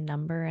I was a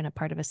number and a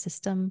part of a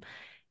system.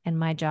 And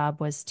my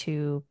job was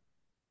to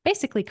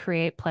basically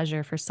create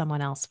pleasure for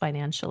someone else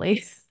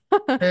financially.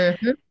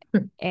 mhm,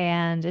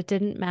 And it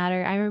didn't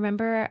matter. I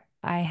remember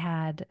I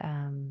had,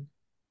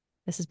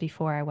 this is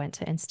before I went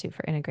to Institute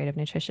for Integrative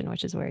Nutrition,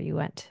 which is where you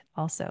went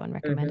also and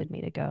mhm, recommended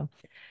me to go.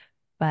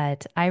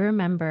 But I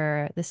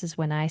remember this is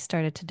when I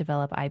started to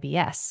develop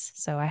IBS.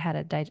 So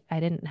I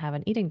didn't have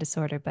an eating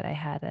disorder, but I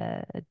had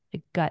a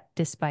gut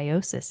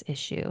dysbiosis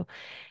issue.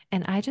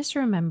 And I just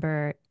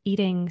remember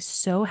eating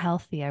so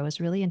healthy. I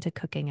was really into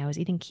cooking. I was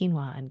eating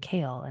quinoa and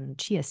kale and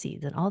chia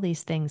seeds and all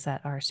these things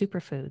that are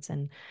superfoods.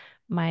 And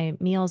my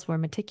meals were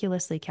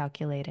meticulously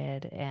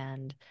calculated,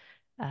 and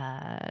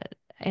uh,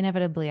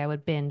 inevitably I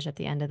would binge at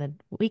the end of the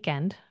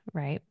weekend,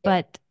 right? yeah,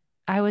 But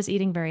I was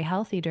eating very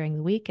healthy during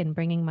the week and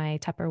bringing my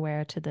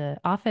Tupperware to the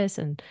office.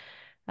 And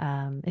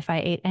if I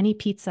ate any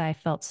pizza, I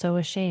felt so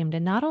ashamed.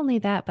 And not only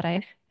that, but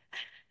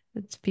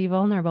to be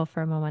vulnerable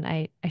for a moment,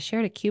 I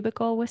shared a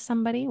cubicle with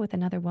somebody, with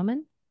another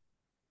woman.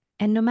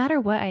 And no matter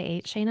what I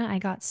ate, Shayna, I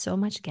got so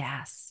much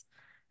gas.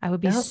 I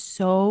would be yep,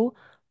 so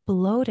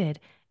bloated.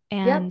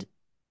 yep. And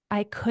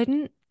I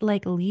couldn't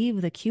like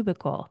leave the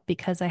cubicle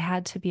because I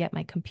had to be at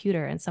my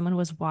computer, and someone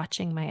was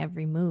watching my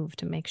every move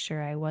to make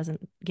sure I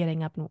wasn't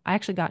getting up. And I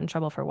actually got in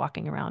trouble for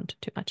walking around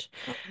too much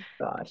Oh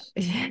gosh.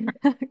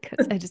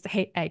 because I just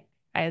hate, I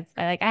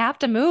have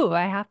to move.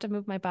 I have to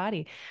move my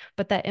body.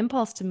 But that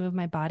impulse to move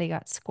my body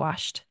got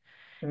squashed.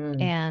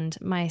 Mm.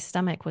 And my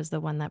stomach was the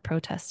one that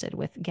protested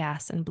with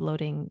gas and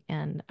bloating.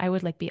 And I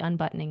would like be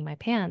unbuttoning my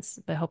pants,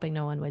 but hoping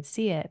no one would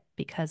see it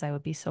because I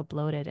would be so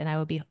bloated. And I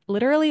would be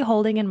literally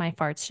holding in my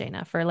farts,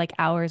 Shayna, for like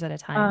hours at a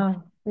time.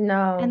 Oh,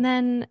 no. And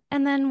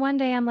then one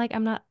day I'm like,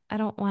 I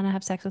don't want to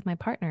have sex with my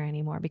partner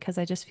anymore because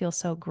I just feel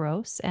so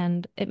gross.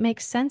 And it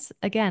makes sense.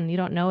 Again, you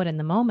don't know it in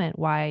the moment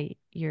why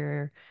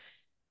you're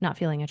not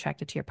feeling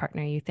attracted to your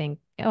partner. You think,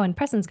 oh, and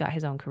Preston's got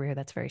his own career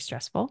that's very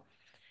stressful.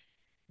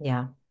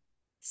 Yeah.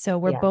 So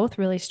we're Yeah. both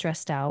really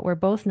stressed out. We're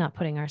both not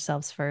putting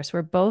ourselves first.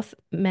 We're both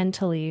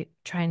mentally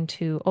trying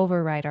to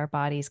override our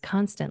bodies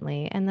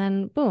constantly. And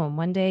then, boom,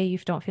 one day you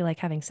don't feel like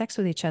having sex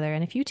with each other.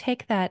 And if you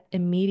take that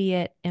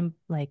immediate,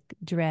 like,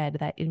 dread,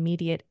 that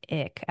immediate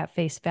ick at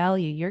face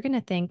value, you're going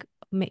to think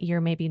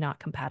you're maybe not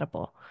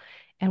compatible.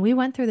 And we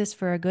went through this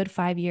for a good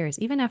 5 years.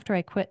 Even after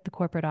I quit the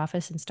corporate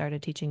office and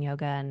started teaching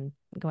yoga and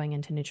going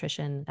into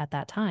nutrition at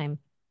that time,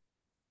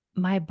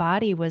 my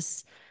body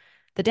was,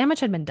 the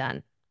damage had been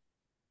done.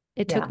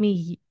 It took Yeah.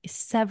 me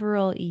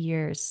several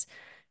years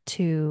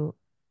to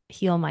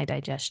heal my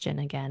digestion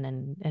again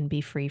and be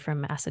free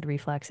from acid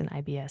reflux and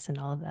IBS and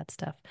all of that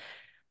stuff.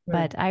 Mm.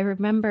 But I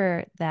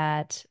remember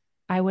that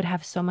I would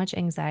have so much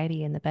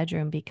anxiety in the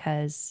bedroom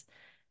because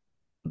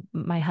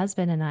my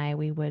husband and I,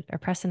 or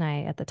Press and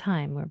I at the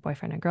time, were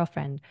boyfriend and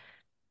girlfriend,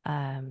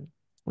 um,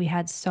 we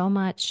had so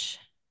much,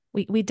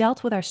 we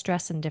dealt with our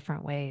stress in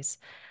different ways.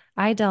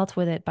 I dealt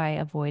with it by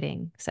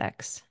avoiding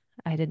sex.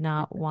 I did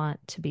not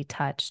want to be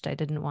touched. I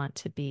didn't want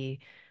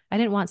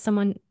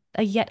someone,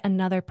 yet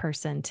another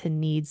person to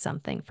need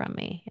something from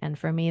me. And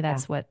for me, Yeah.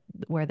 that's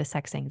where the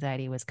sex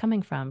anxiety was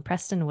coming from.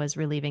 Preston was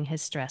relieving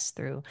his stress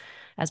through,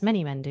 as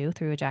many men do,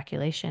 through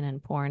ejaculation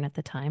and porn at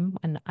the time.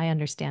 And I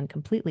understand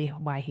completely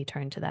why he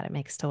turned to that. It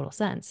makes total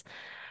sense.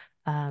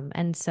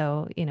 And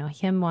so,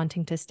 him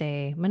wanting to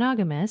stay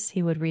monogamous,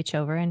 he would reach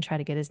over and try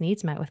to get his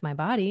needs met with my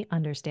body,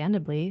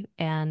 understandably.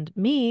 And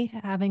me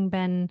having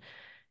been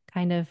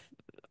kind of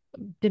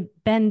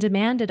been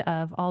demanded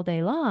of all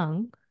day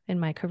long in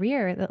my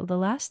career, the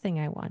last thing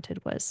I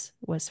wanted was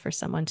for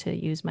someone to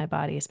use my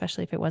body,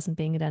 especially if it wasn't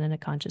being done in a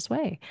conscious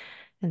way.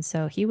 And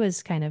so he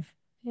was kind of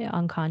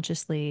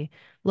unconsciously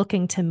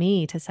looking to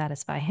me to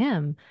satisfy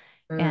him.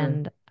 Mm.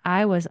 And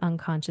I was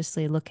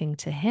unconsciously looking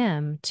to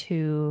him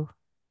to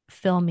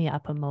fill me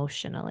up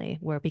emotionally,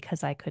 where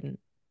because I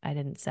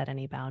didn't set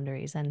any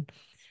boundaries. And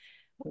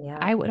Yeah.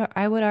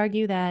 I would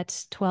argue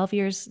that 12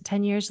 years,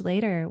 10 years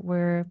later,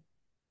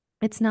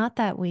 it's not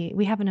that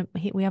we have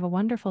a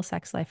wonderful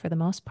sex life for the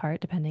most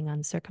part, depending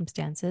on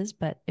circumstances,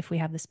 but if we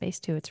have the space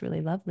to, it's really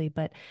lovely.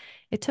 But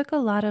it took a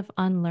lot of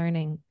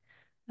unlearning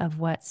of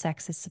what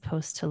sex is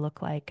supposed to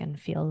look like and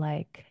feel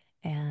like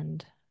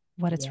and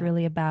what it's Yeah.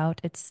 really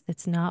about.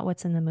 It's not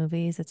what's in the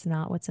movies, it's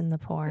not what's in the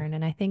porn.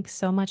 And I think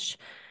so much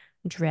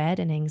dread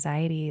and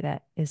anxiety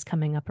that is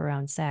coming up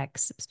around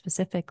sex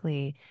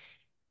specifically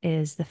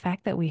is the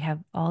fact that we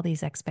have all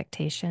these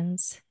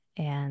expectations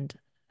and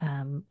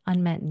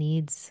unmet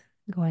needs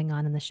going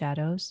on in the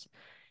shadows,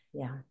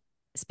 Yeah.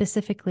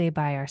 specifically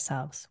by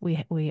ourselves.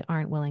 We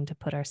aren't willing to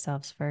put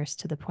ourselves first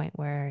to the point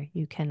where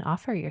you can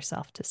offer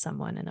yourself to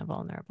someone in a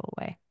vulnerable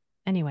way.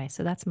 Anyway,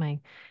 so that's my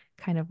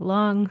kind of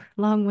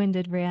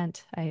long-winded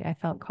rant. I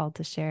felt called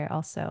to share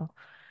also.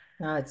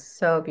 Oh, it's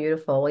so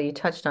beautiful. Well, you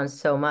touched on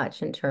so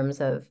much in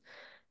terms of,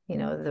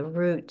 the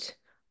root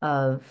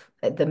of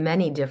the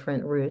many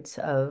different roots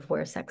of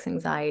where sex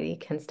anxiety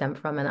can stem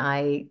from. And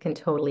I can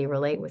totally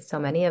relate with so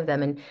many of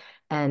them.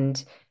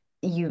 And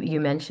you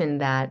mentioned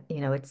that,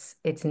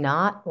 it's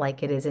not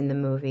like it is in the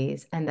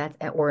movies and that's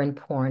or in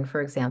porn,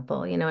 for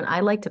example, and I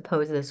like to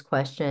pose this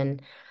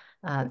question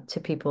to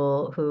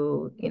people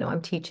who,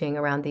 I'm teaching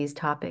around these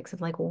topics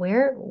of like,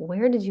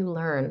 where did you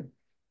learn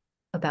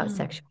about Mm.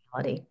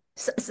 sexuality?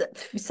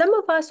 Some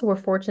of us were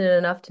fortunate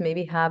enough to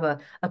maybe have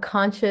a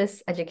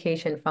conscious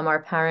education from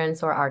our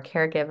parents or our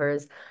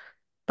caregivers.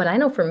 But I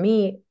know for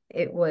me,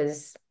 it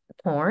was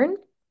porn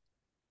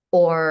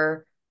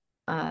or,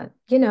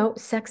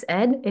 sex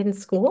ed in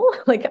school.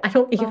 Like, I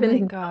don't Oh my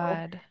even know.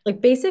 God.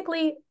 Like,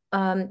 basically,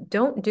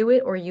 don't do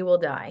it or you will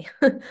die.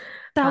 That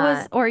Uh,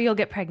 was, or you'll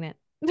get pregnant.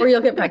 or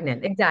you'll get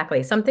pregnant.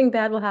 Exactly. Something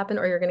bad will happen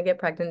or you're going to get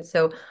pregnant.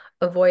 So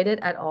avoid it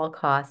at all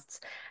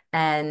costs.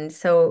 And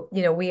so,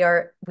 we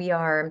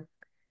are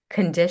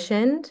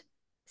conditioned,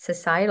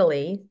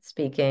 societally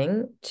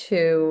speaking,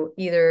 to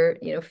either,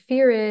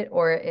 fear it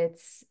or it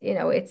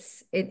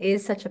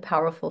is such a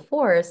powerful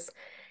force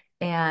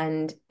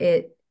and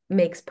it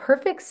makes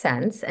perfect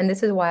sense. And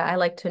this is why I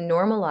like to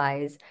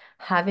normalize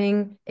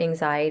having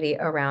anxiety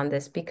around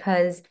this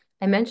because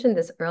I mentioned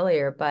this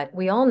earlier, but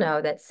we all know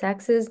that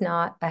sex is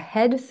not a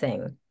head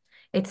thing.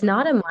 It's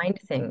not a Mhm. mind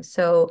thing.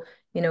 So,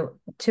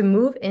 to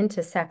move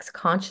into sex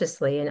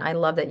consciously, and I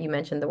love that you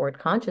mentioned the word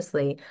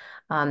consciously,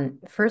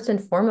 first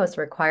and foremost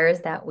requires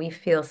that we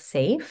feel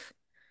safe.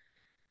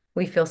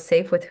 We feel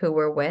safe with who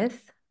we're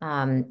with.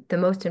 The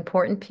most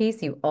important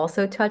piece you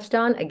also touched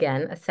on,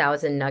 again,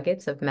 1,000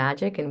 nuggets of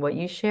magic in what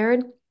you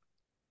shared,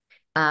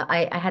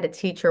 I had a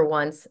teacher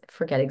once,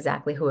 forget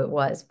exactly who it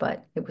was,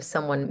 but it was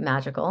someone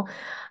magical,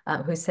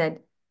 who said,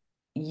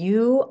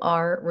 "You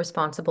are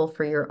responsible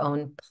for your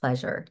own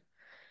pleasure.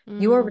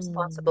 You are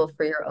responsible Mm,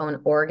 for your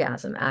own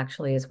orgasm,"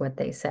 actually, is what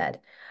they said.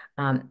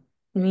 Um,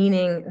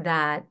 Meaning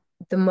that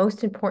the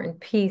most important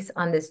piece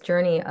on this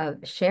journey of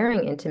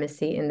sharing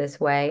intimacy in this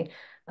way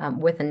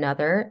with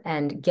another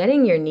and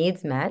getting your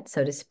needs met,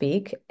 so to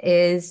speak,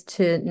 is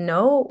to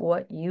know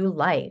what you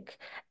like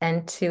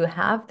and to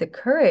have the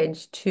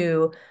courage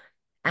to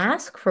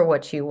ask for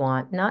what you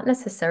want, not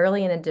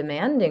necessarily in a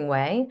demanding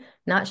way,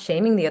 not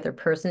shaming the other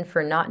person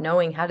for not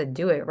knowing how to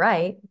do it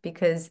right,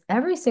 because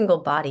every single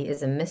body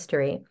is a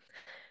mystery.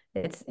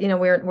 It's,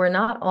 we're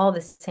not all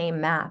the same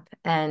map,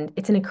 and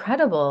it's an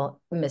incredible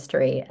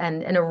mystery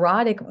and an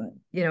erotic,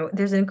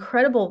 there's an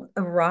incredible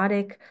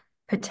erotic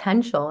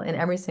potential in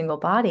every single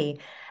body.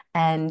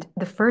 And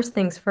the first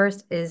things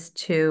first is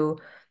to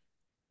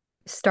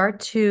start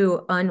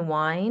to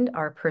unwind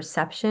our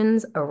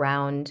perceptions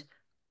around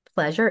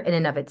pleasure in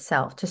and of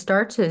itself, to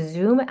start to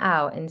zoom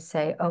out and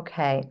say,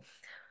 okay,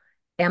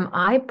 am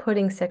I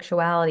putting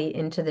sexuality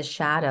into the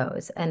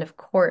shadows? And of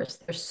course,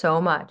 there's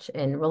so much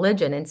in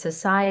religion and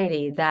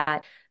society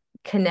that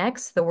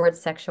connects the word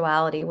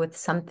sexuality with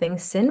something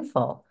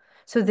sinful.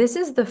 So this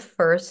is the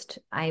first,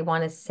 I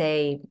want to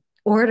say,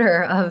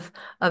 order of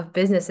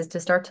business, is to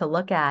start to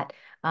look at,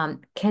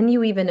 can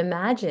you even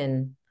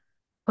imagine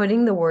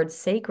putting the word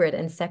sacred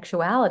and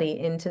sexuality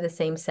into the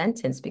same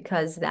sentence?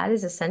 Because that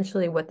is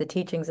essentially what the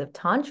teachings of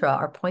Tantra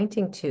are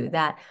pointing to,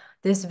 that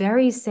this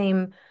very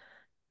same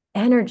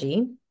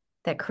energy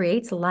that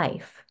creates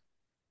life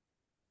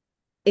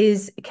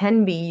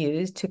can be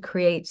used to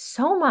create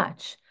so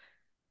much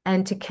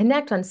and to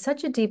connect on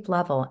such a deep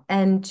level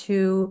and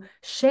to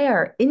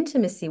share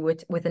intimacy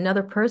with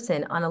another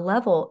person on a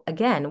level,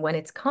 again, when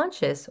it's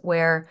conscious,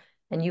 where,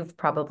 and you've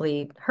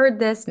probably heard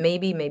this,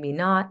 maybe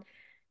not,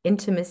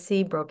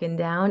 intimacy broken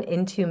down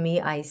into me,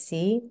 I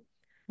see.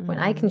 When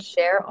I can mm-hmm.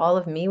 share all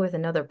of me with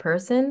another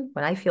person,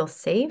 when I feel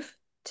safe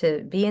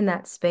to be in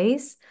that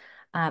space,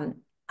 um,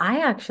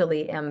 I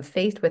actually am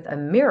faced with a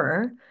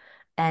mirror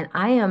and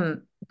I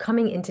am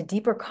coming into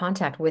deeper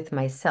contact with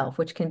myself,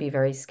 which can be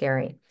very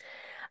scary,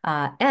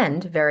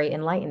 and very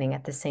enlightening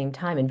at the same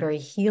time and very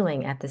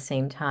healing at the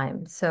same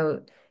time.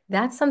 So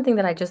that's something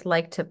that I just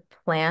like to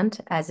plant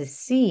as a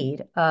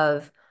seed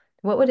of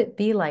what would it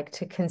be like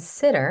to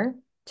consider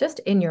just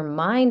in your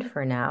mind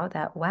for now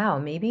that, wow,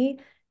 maybe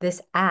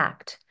this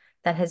act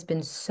that has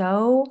been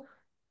so,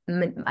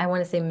 I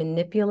want to say,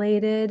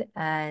 manipulated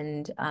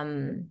and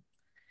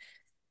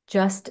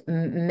just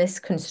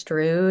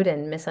misconstrued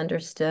and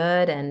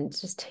misunderstood and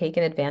just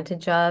taken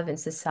advantage of in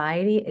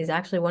society is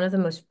actually one of the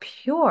most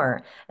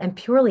pure and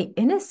purely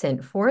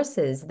innocent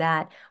forces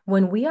that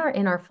when we are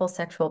in our full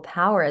sexual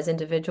power as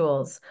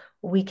individuals,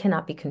 we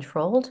cannot be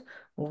controlled.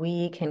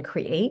 We can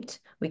create,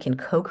 we can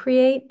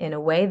co-create in a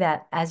way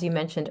that, as you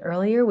mentioned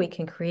earlier, we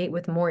can create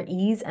with more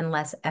ease and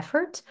less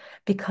effort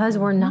because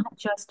we're Mm-hmm. not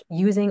just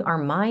using our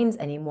minds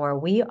anymore.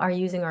 We are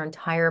using our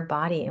entire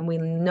body and we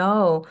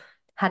know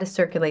how to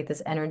circulate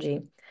this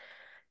energy.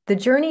 The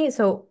journey,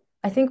 so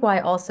I think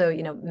why also,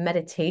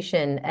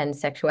 meditation and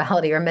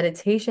sexuality or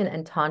meditation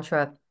and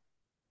tantra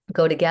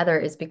go together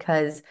is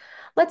because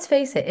let's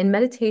face it, in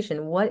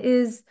meditation, what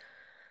is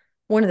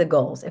one of the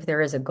goals, if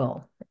there is a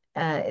goal?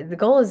 The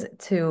goal is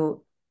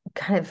to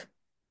kind of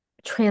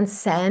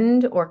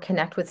transcend or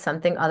connect with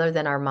something other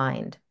than our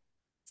mind.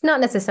 It's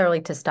not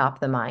necessarily to stop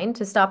the mind.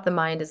 To stop the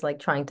mind is like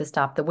trying to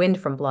stop the wind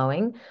from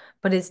blowing,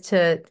 but is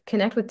to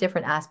connect with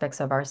different aspects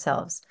of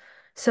ourselves.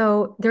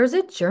 So there's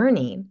a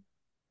journey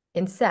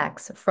in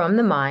sex from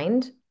the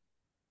mind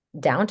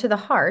down to the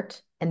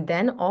heart and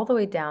then all the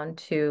way down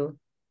to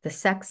the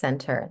sex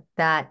center,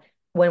 that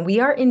when we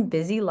are in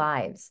busy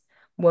lives,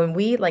 when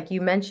we, like you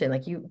mentioned,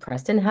 like you,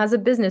 Preston has a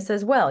business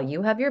as well.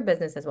 You have your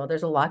business as well.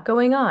 There's a lot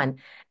going on.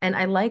 And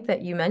I like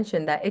that you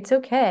mentioned that it's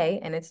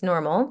okay and it's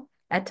normal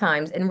at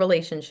times in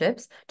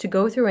relationships to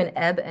go through an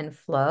ebb and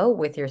flow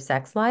with your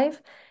sex life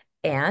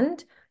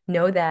and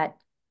know that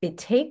it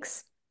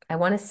takes, I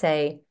want to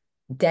say,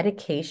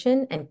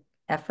 dedication and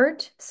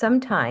effort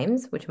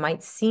sometimes, which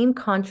might seem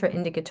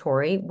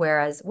contraindicatory.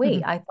 Whereas,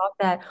 wait, Mm-hmm. I thought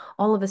that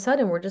all of a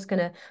sudden we're just going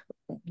to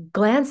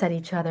glance at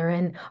each other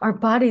and our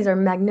bodies are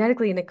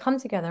magnetically going to come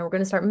together and we're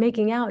going to start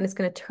making out and it's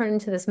going to turn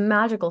into this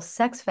magical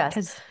sex fest.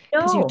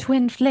 Because you're No,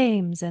 twin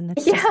flames and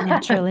it's just yeah,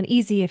 natural and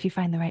easy if you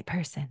find the right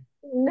person.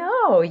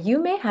 no,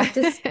 you may have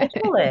to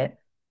schedule it.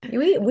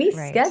 We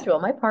Right.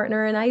 schedule, my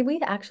partner and I, we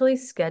actually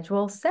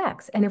schedule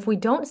sex. And if we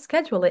don't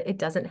schedule it, it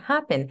doesn't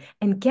happen.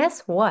 And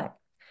guess what?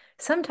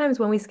 Sometimes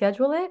when we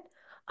schedule it,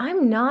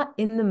 I'm not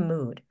in the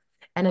mood.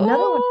 And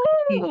another one of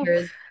my Oh,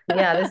 teachers,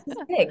 yeah, this is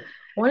big.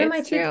 One of my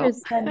it's true.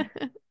 teachers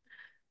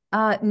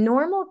said,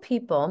 normal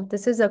people,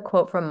 this is a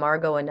quote from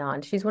Margot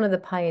Anand. She's one of the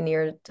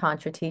pioneer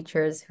Tantra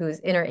teachers who's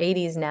in her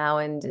 80s now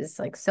and is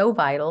like so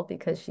vital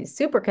because she's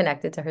super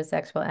connected to her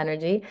sexual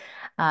energy.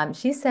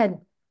 She said,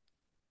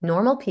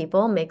 normal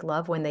people make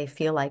love when they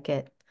feel like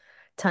it.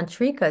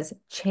 tantrikas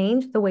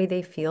change the way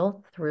they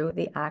feel through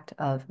the act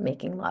of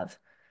making love.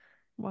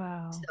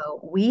 Wow. So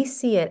we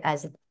see it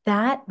as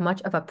that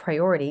much of a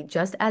priority,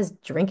 just as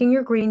drinking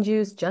your green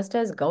juice, just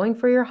as going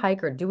for your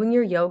hike or doing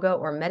your yoga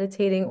or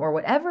meditating or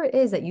whatever it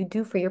is that you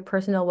do for your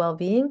personal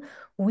well-being.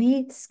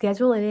 We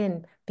schedule it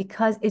in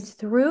because it's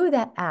through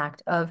that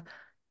act of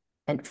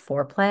and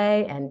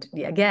foreplay and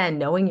again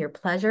knowing your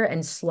pleasure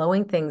and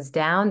slowing things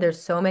down.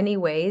 There's so many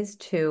ways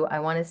to, I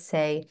want to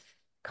say,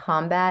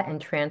 combat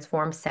and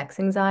transform sex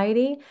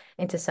anxiety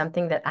into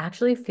something that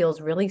actually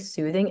feels really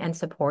soothing and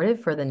supportive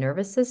for the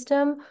nervous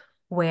system,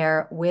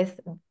 where with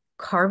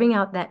carving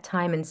out that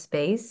time and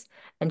space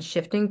and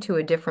shifting to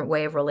a different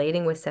way of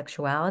relating with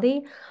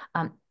sexuality,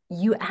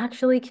 you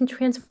actually can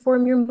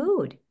transform your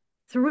mood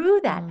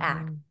through that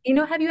act. Hmm.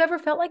 Have you ever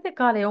felt like that?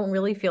 God, I don't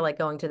really feel like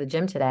going to the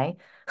gym today.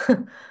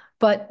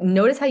 But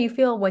notice how you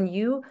feel when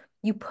you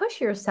push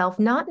yourself,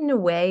 not in a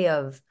way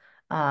of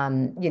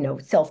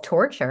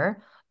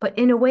self-torture, but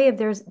in a way of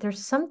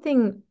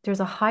there's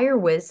a higher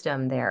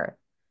wisdom there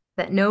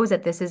that knows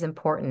that this is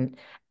important.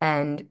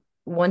 And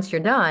once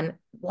you're done,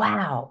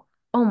 wow,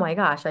 oh my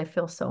gosh, I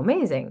feel so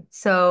amazing.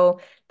 So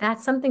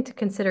that's something to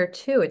consider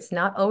too. It's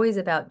not always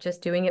about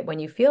just doing it when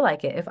you feel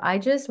like it. If I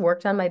just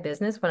worked on my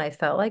business when I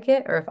felt like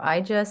it, or if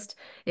I just,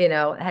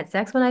 had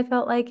sex when I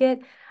felt like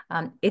it,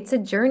 it's a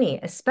journey,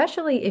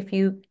 especially if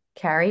you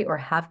carry or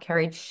have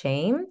carried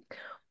shame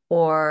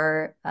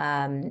or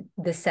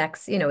the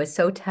sex, is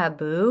so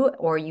taboo,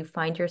 or you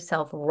find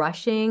yourself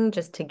rushing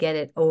just to get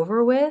it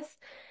over with.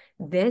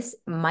 This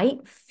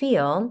might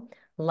feel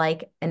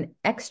like an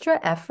extra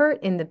effort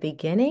in the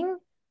beginning,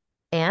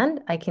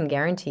 and I can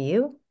guarantee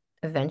you,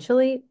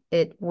 eventually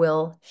it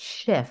will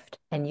shift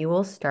and you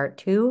will start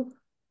to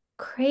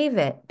crave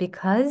it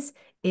because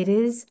it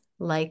is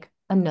like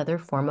another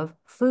form of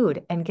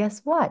food. And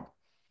guess what?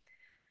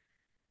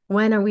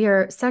 When we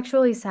are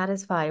sexually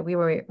satisfied,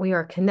 we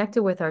are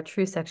connected with our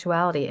true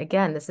sexuality.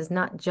 Again, this is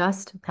not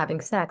just having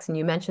sex. And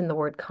you mentioned the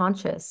word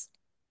conscious.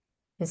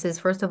 This is,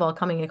 first of all,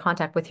 coming in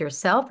contact with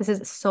yourself. This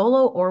is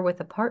solo or with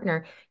a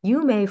partner.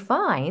 You may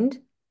find,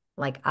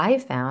 like I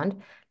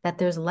found, that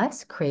there's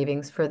less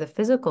cravings for the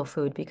physical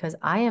food because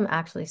I am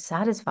actually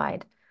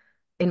satisfied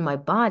in my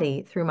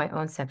body through my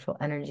own sexual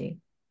energy.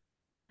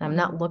 I'm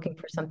not looking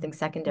for something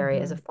secondary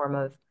as a Mm-hmm.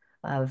 form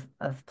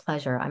of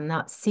pleasure. I'm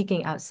not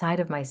seeking outside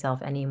of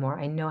myself anymore.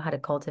 I know how to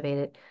cultivate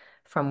it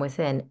from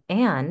within.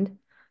 And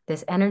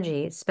this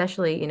energy,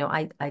 especially,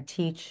 I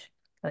teach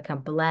like a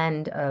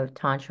blend of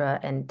Tantra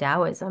and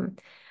Taoism.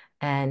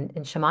 And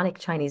in shamanic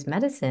Chinese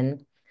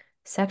medicine,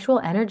 sexual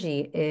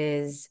energy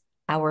is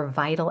our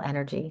vital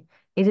energy.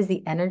 It is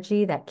the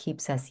energy that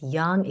keeps us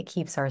young. It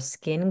keeps our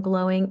skin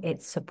glowing.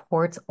 It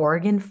supports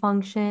organ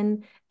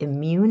function,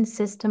 immune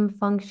system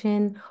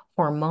function,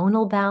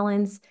 hormonal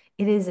balance.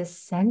 It is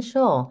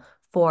essential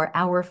for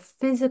our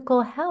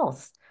physical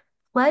health.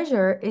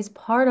 Pleasure is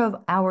part of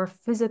our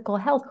physical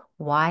health.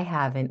 Why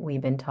haven't we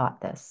been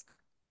taught this?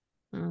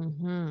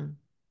 Mm-hmm.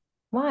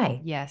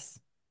 Why? Yes.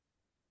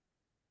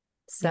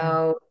 Yeah.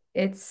 So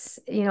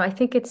I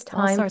think it's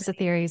All time for sorts of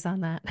theories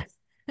on that.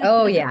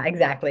 Oh, yeah,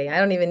 exactly. I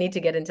don't even need to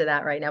get into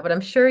that right now, but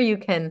I'm sure you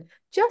can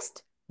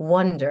just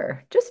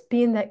wonder, just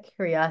be in that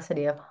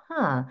curiosity of,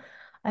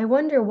 I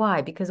wonder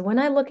why. Because when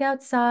I look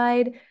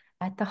outside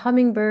at the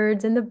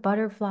hummingbirds and the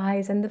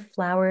butterflies and the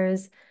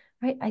flowers,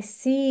 right, I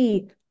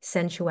see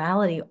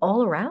sensuality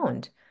all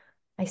around.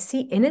 I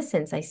see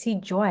innocence, I see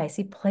joy, I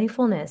see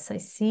playfulness, I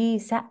see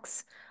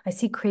sex, I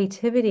see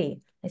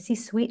creativity, I see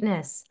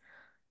sweetness.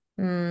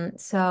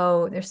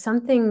 So there's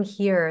something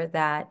here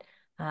that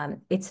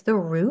it's the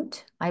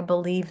root. I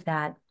believe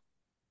that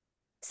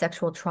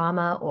sexual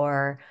trauma,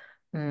 or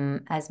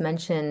as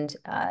mentioned,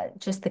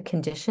 just the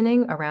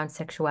conditioning around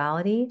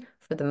sexuality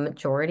for the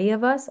majority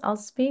of us, I'll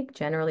speak,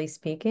 generally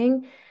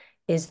speaking,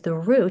 is the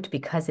root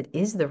because it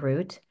is the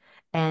root.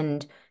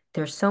 And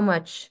there's so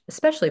much,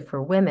 especially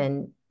for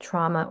women,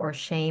 trauma or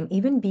shame,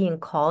 even being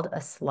called a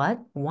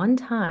slut one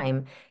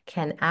time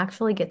can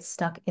actually get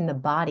stuck in the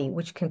body,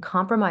 which can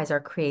compromise our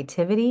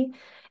creativity.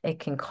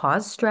 It can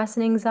cause stress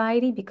and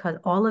anxiety because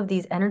all of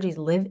these energies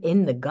live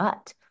in the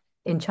gut.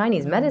 In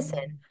Chinese medicine,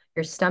 Mm.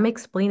 your stomach,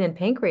 spleen, and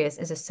pancreas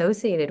is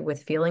associated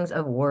with feelings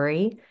of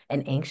worry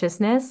and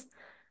anxiousness.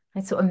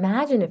 And so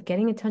imagine if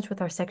getting in touch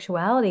with our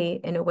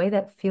sexuality in a way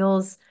that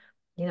feels,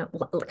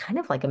 kind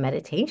of like a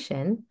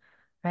meditation,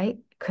 right,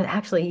 could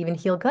actually even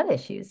heal gut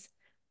issues,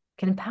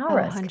 can empower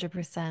Oh, us, can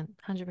 100%,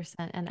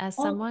 100%. And as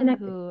all someone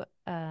connected. who,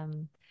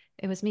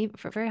 it was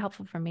very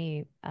helpful for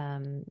me,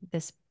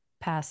 this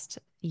past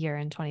year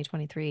in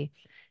 2023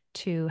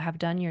 to have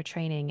done your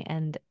training.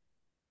 And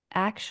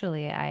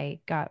actually, I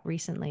got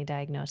recently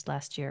diagnosed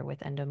last year with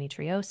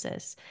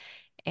endometriosis.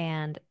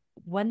 And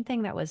one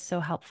thing that was so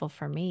helpful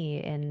for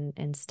me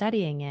in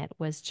studying it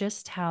was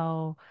just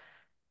how,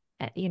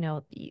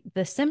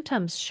 the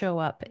symptoms show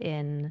up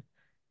in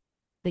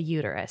the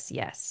uterus,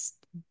 yes,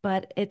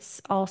 but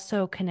it's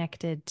also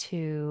connected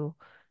to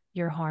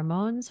your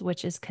hormones,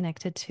 which is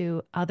connected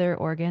to other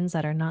organs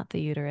that are not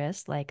the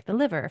uterus, like the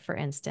liver, for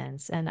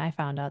instance. And I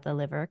found out the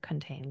liver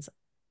contains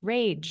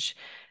rage.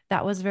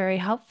 That was very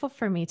helpful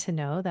for me to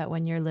know that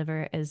when your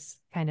liver is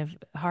kind of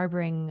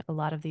harboring a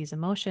lot of these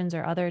emotions,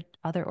 or other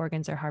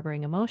organs are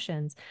harboring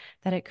emotions,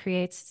 that it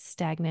creates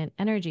stagnant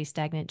energy,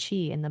 stagnant chi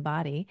in the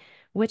body,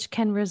 which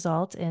can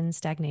result in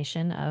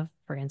stagnation of,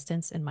 for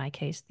instance, in my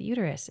case, the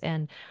uterus.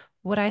 And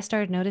what I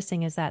started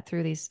noticing is that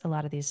through a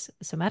lot of these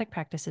somatic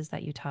practices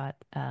that you taught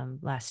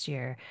last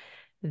year,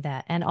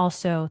 that, and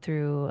also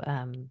through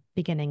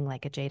beginning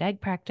like a jade egg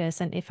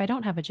practice. And if I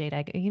don't have a jade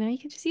egg, you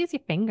can just use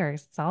your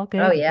fingers. It's all Oh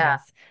good, you yeah. guys.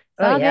 It's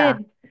Oh all yeah.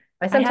 good.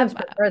 I I sometimes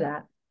have prefer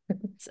that.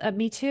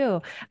 Me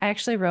too. I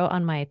actually wrote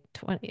on my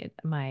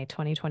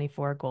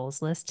 2024 goals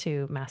list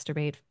to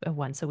masturbate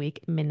once a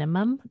week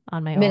minimum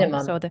on my own.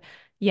 Minimum.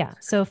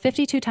 So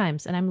 52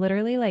 times, and I'm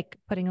literally like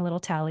putting a little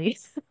tally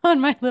on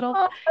my little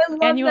Oh, I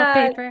love annual that.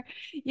 paper.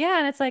 Yeah,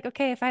 and it's like,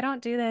 okay, if I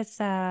don't do this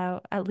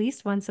at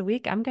least once a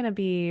week, I'm gonna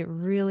be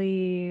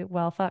really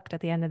well fucked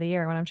at the end of the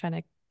year when I'm trying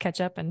to catch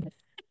up and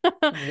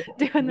Yeah,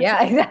 doing this. yeah,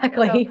 So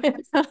exactly.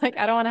 like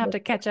I don't want to have to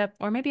catch up,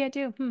 or maybe I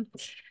do.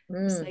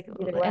 Just like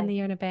Either end way. the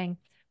year in a bang.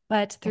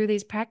 But through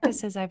these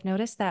practices, I've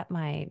noticed that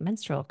my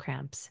menstrual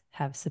cramps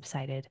have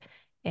subsided.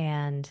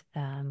 And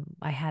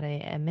I had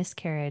a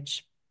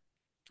miscarriage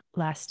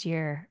last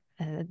year,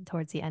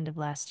 towards the end of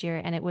last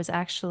year. And it was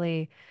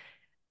actually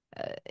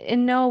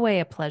in no way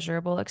a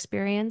pleasurable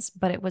experience,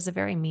 but it was a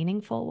very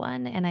meaningful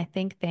one. And I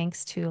think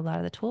thanks to a lot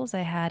of the tools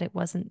I had, it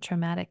wasn't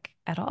traumatic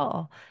at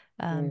all.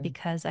 Mm,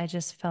 Because I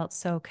just felt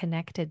so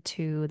connected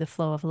to the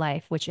flow of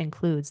life, which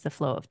includes the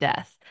flow of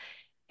death.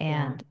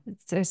 yeah. And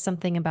there's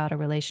something about a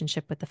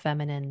relationship with the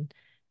feminine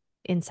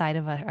inside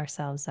of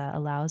ourselves that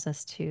allows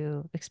us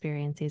to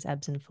experience these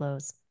ebbs and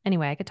flows.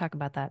 Anyway, I could talk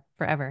about that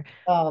forever,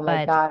 Oh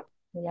my but God.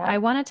 Yeah. I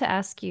wanted to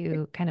ask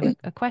you kind of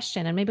a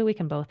question, and maybe we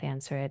can both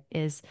answer it.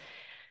 Is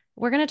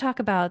we're going to talk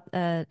about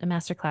a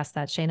masterclass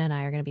that Shayna and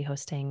I are going to be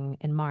hosting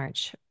in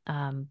March.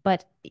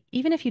 But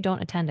even if you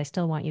don't attend, I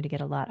still want you to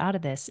get a lot out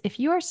of this. If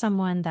you are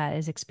someone that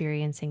is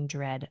experiencing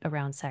dread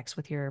around sex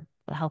with your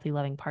healthy,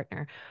 loving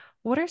partner,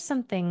 what are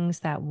some things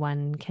that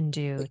one can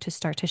do to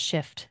start to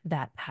shift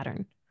that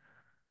pattern?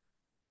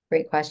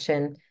 Great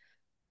question.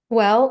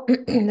 Well,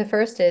 the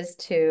first is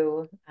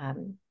to,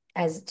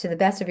 as to the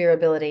best of your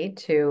ability,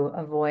 to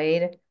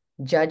avoid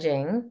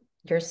judging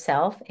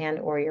yourself and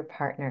or your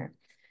partner.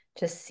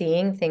 Just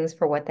seeing things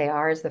for what they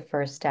are is the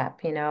first step.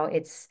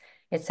 It's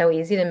so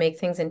easy to make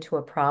things into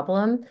a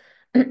problem.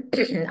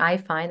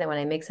 I find that when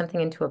I make something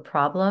into a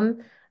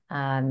problem,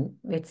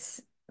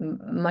 it's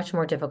much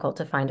more difficult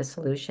to find a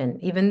solution,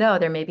 even though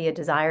there may be a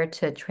desire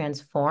to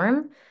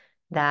transform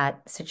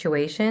that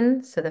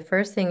situation. So the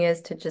first thing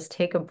is to just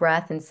take a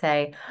breath and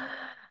say,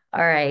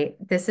 all right,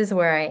 this is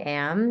where I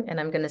am, and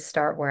I'm going to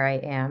start where I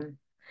am.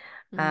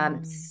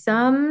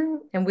 Mm.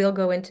 And we'll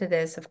go into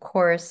this, of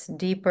course,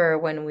 deeper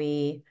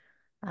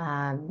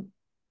um,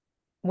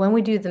 when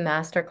we do the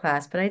master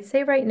class. But I'd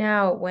say right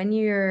now,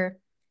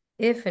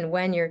 if and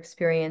when you're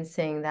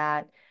experiencing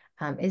that,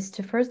 is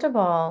to first of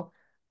all,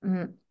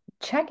 mm,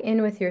 check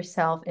in with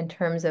yourself in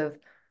terms of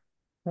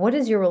what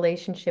is your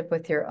relationship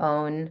with your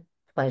own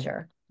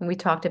pleasure? And we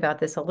talked about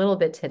this a little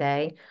bit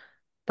today,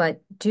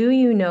 but do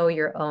you know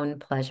your own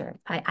pleasure?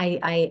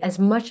 As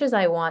much as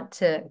I want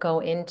to go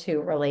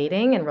into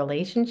relating and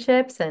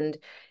relationships and,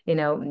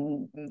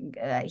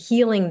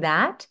 healing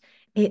that,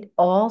 it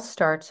all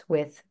starts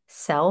with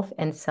self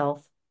and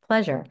self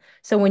pleasure.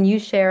 So when you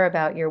share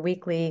about your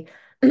weekly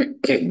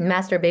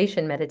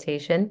masturbation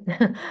meditation,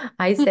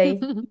 I say,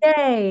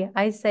 yay.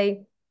 I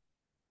say,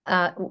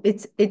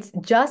 it's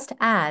just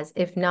as,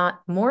 if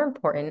not more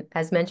important,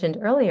 as mentioned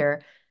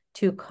earlier,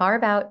 to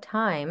carve out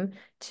time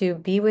to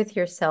be with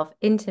yourself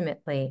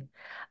intimately.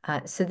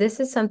 So this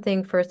is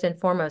something first and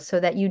foremost, so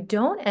that you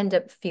don't end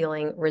up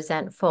feeling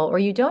resentful or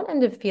you don't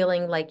end up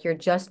feeling like you're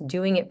just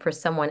doing it for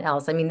someone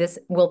else. I mean, this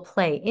will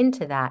play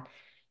into that.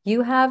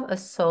 You have a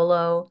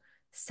solo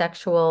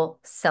sexual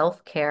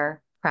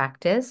self-care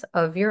practice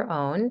of your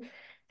own.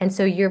 And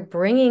so you're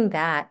bringing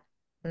that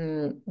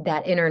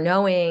inner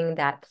knowing,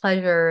 that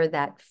pleasure,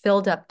 that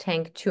filled up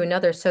tank to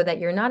another so that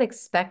you're not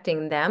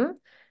expecting them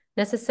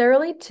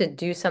necessarily to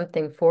do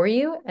something for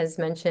you, as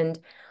mentioned,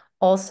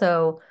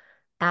 also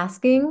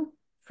asking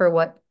for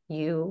what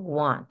you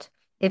want.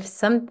 If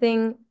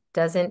something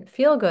doesn't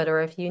feel good, or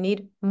if you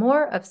need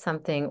more of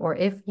something, or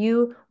if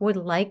you would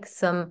like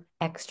some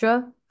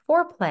extra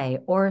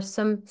foreplay or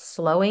some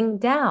slowing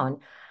down,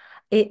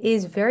 it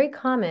is very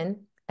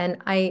common, and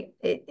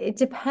it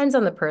depends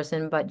on the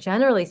person, but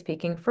generally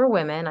speaking, for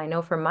women, I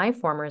know from my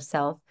former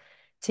self,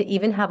 to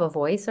even have a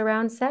voice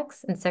around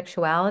sex and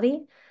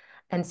sexuality.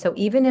 And so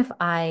even if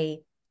I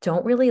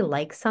don't really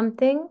like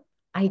something,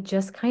 I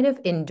just kind of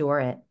endure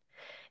it.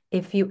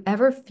 If you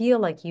ever feel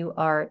like you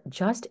are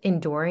just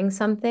enduring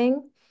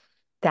something,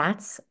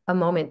 that's a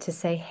moment to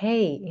say,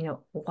 hey,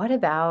 what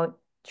about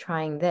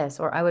trying this?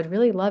 Or I would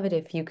really love it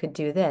if you could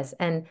do this.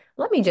 And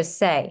let me just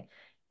say,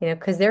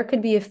 because there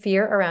could be a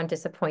fear around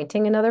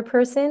disappointing another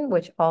person,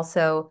 which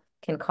also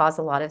can cause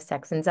a lot of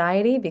sex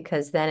anxiety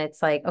because then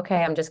it's like,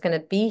 okay, I'm just going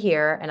to be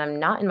here and I'm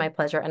not in my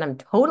pleasure and I'm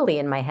totally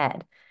in my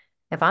head.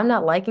 If I'm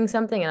not liking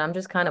something and I'm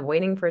just kind of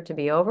waiting for it to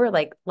be over,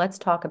 like, let's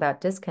talk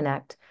about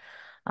disconnect.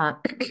 Uh,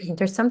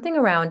 there's something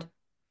around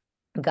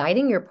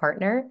guiding your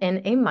partner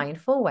in a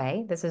mindful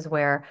way. This is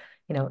where,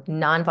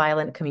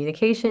 nonviolent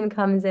communication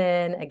comes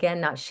in. Again,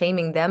 not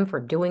shaming them for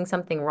doing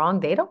something wrong.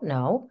 They don't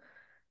know.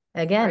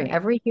 Again, Right.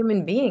 every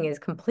human being is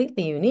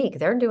completely unique.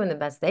 They're doing the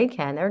best they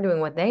can. They're doing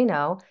what they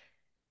know.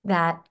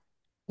 That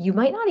you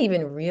might not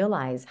even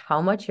realize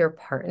how much your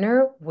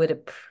partner would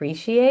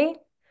appreciate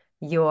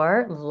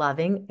your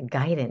loving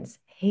guidance.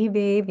 Hey,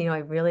 babe, I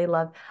really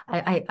love,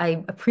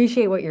 I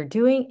appreciate what you're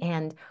doing.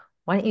 And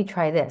why don't you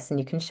try this? And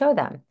you can show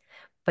them.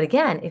 But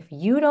again, if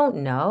you don't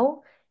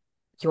know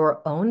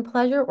your own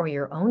pleasure or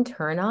your own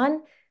turn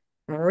on,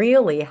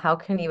 really, how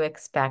can you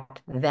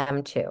expect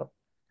them to?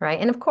 Right.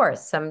 And of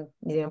course, some,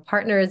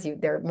 partners,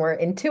 they're more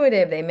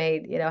intuitive. They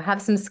may,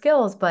 have some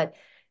skills, but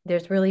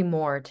there's really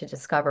more to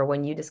discover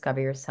when you discover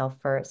yourself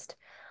first.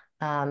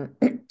 Um,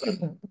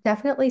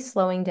 Definitely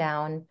slowing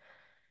down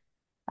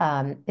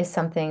is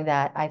something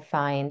that I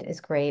find is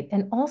great.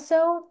 And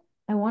also,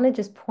 I want to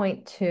just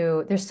point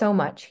to, there's so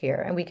much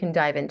here, and we can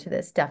dive into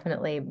this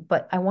definitely,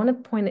 but I want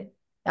to point it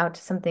out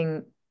to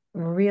something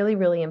really,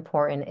 really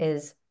important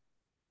is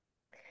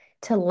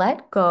to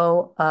let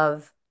go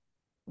of,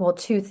 well,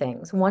 two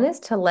things. One is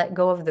to let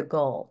go of the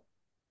goal,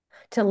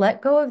 to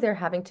let go of there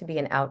having to be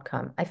an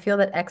outcome. I feel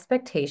that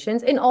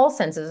expectations, in all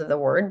senses of the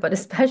word, but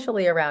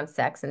especially around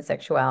sex and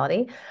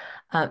sexuality,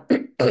 uh,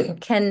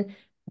 can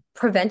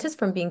prevent us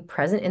from being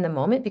present in the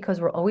moment because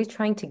we're always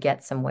trying to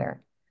get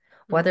somewhere,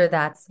 whether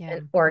that's Yeah.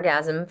 an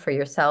orgasm for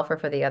yourself or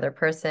for the other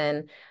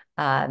person,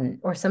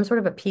 or some sort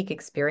of a peak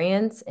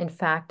experience. In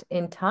fact,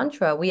 in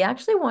Tantra, we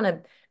actually want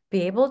to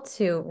be able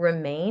to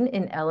remain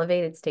in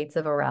elevated states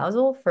of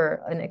arousal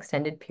for an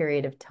extended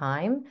period of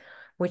time,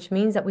 which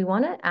means that we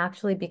want to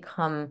actually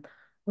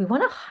we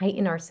want to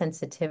heighten our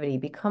sensitivity,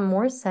 become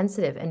more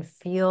sensitive and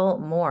feel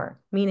more,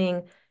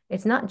 meaning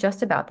it's not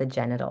just about the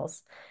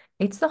genitals,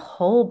 it's the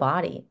whole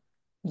body,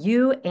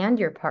 you and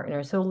your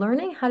partner. So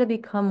learning how to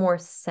become more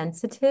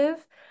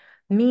sensitive,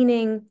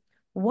 meaning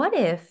what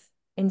if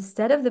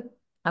instead of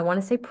I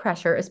want to say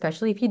pressure,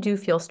 especially if you do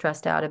feel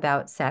stressed out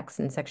about sex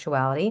and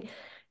sexuality,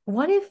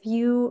 what if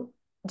you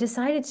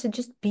decided to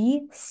just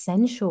be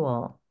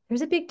sensual?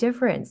 There's a big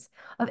difference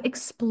of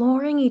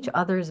exploring each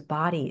other's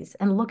bodies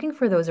and looking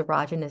for those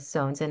erogenous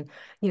zones and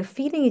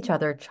feeding each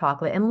other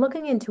chocolate and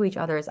looking into each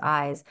other's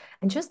eyes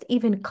and just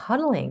even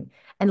cuddling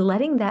and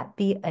letting that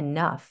be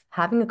enough.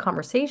 Having a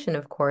conversation,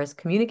 of course,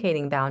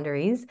 communicating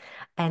boundaries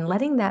and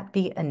letting that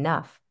be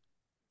enough.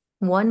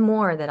 One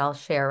more that I'll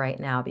share right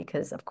now,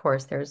 because of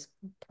course there's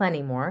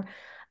plenty more,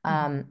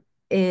 Mhm.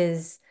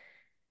 is,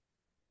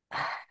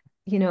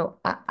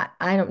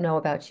 I don't know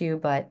about you,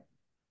 but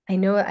I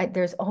know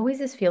there's always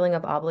this feeling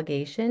of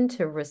obligation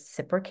to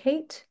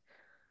reciprocate.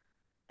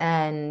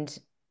 And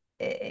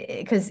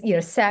because,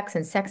 sex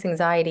and sex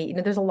anxiety,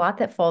 there's a lot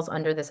that falls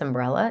under this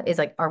umbrella. Is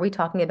like, are we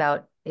talking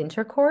about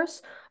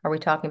intercourse? Are we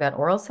talking about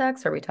oral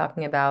sex? Are we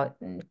talking about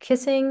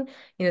kissing?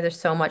 There's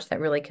so much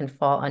that really can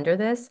fall under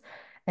this.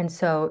 And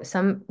so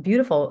some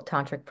beautiful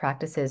tantric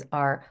practices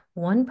are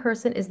one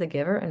person is the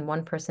giver and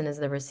one person is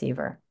the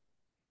receiver.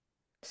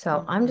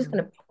 So I'm just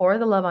going Mhm. to pour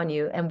the love on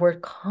you. And we're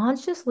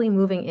consciously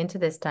moving into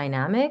this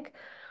dynamic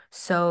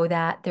so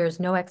that there's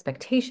no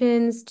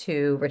expectations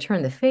to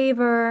return the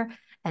favor.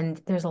 And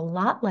there's a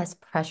lot less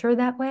pressure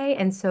that way.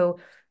 And so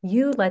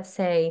let's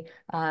say,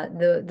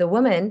 the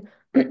woman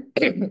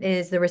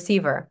is the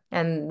receiver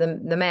and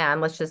the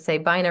man, let's just say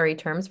binary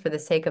terms for the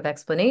sake of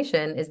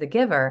explanation, is the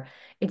giver.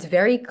 It's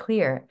very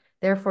clear.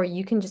 Therefore,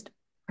 you can just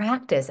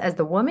practice as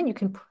the woman, you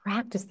can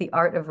practice the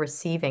art of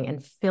receiving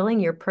and filling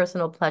your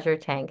personal pleasure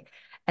tank,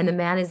 and the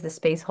man is the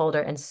space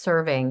holder and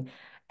serving.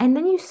 And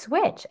then you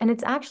switch. And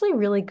it's actually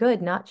really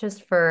good, not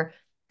just for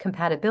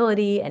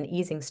compatibility and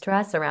easing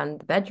stress around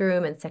the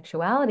bedroom and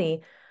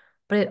sexuality,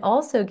 but it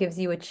also gives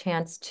you a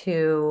chance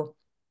to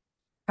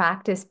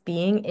practice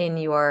being in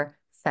your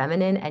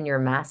feminine and your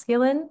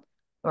masculine,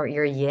 or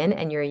your yin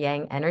and your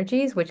yang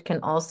energies, which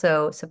can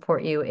also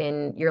support you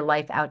in your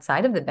life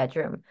outside of the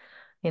bedroom,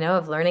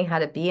 of learning how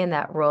to be in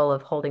that role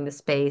of holding the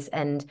space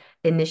and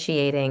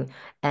initiating,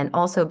 and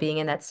also being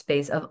in that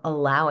space of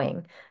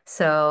allowing.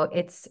 So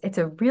it's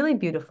a really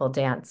beautiful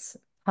dance,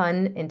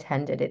 pun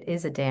intended. It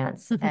is a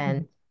dance.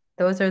 And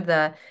those are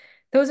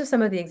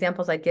some of the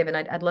examples I'd give, and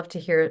I'd love to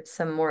hear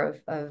some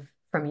more of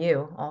from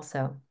you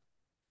also.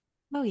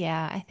 Oh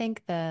yeah, I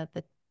think the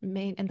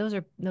main, and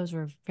those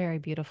were very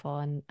beautiful,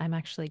 and I'm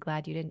actually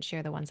glad you didn't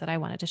share the ones that I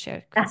wanted to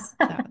share because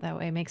that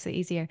way it makes it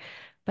easier.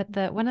 But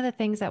the one of the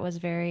things that was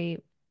very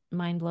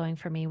mind-blowing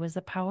for me was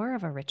the power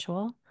of a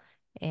ritual,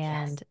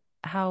 Yes. and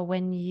how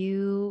when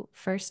you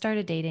first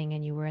started dating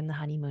and you were in the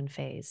honeymoon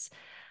phase,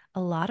 a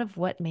lot of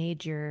what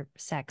made your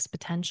sex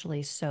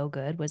potentially so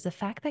good was the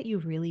fact that you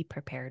really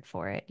prepared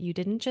for it. You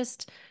didn't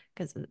just,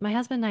 because my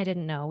husband and I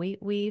didn't know.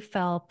 We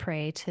fell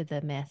prey to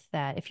the myth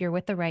that if you're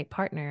with the right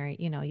partner,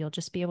 you'll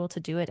just be able to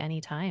do it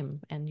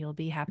anytime and you'll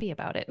be happy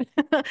about it.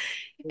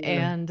 Mm,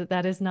 And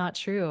that is not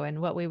true.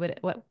 And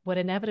what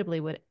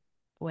inevitably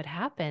would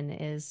happen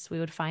is we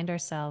would find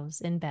ourselves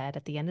in bed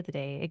at the end of the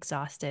day,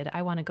 exhausted.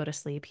 I want to go to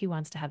sleep. He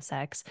wants to have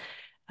sex.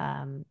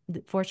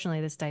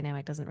 Fortunately, this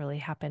dynamic doesn't really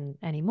happen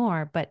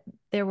anymore, but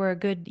there were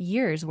good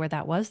years where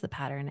that was the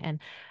pattern. And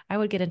I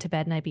would get into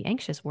bed and I'd be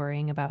anxious,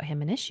 worrying about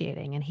him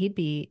initiating, and he'd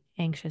be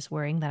anxious,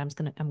 worrying that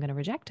I'm gonna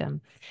reject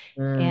him.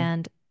 mm,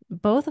 And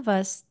both of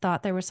us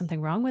thought there was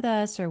something wrong with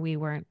us or we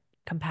weren't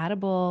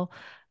compatible,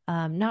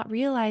 not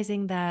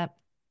realizing that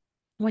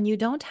when you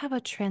don't have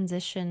a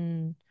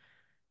transition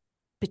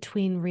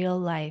between real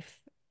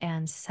life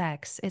and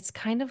sex, it's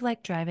kind of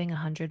like driving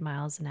 100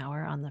 miles an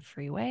hour on the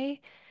freeway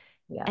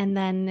yeah. and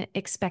then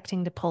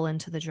expecting to pull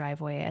into the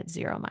driveway at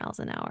 0 miles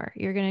an hour.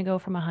 You're going to go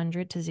from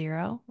 100 to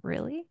zero?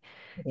 Really?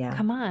 Yeah.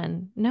 Come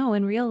on. No,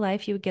 in real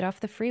life, you would get off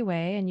the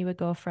freeway and you would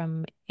go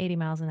from 80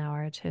 miles an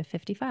hour to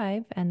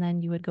 55, and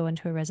then you would go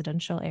into a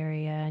residential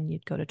area and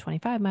you'd go to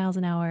 25 miles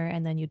an hour,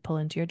 and then you'd pull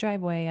into your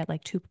driveway at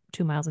like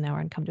two miles an hour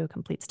and come to a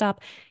complete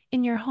stop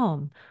in your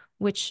home,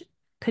 which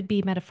could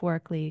be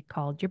metaphorically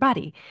called your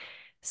body.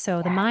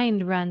 So the Yeah.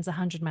 mind runs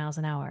 100 miles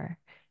an hour.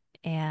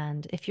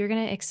 And if you're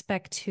going to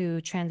expect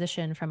to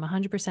transition from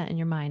 100% in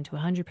your mind to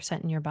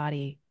 100% in your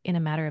body in a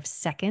matter of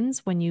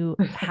seconds when you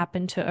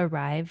happen to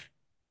arrive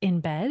in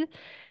bed,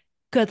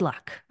 good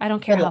luck.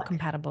 Good luck.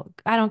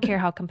 I don't care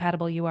how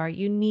compatible you are.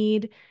 You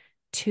need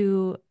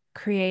to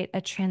create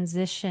a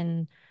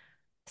transition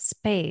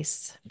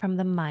space from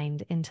the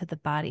mind into the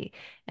body.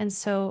 And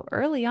so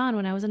early on,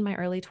 when I was in my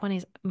early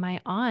 20s,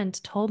 my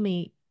aunt told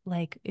me,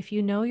 like, if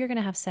you know you're going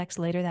to have sex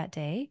later that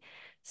day,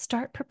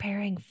 start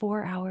preparing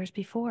 4 hours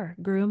before.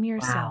 Groom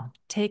yourself, Wow.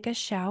 take a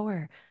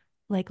shower,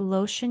 like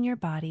lotion your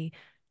body.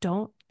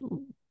 Don't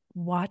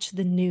watch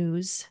the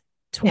news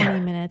 20 Yeah.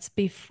 minutes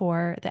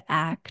before the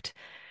act,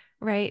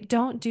 right?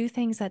 Don't do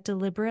things that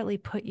deliberately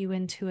put you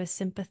into a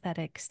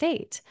sympathetic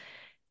state.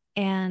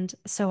 And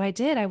so I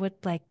did. I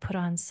would like put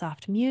on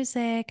soft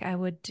music. I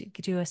would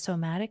do a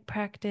somatic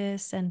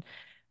practice. And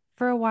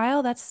for a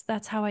while,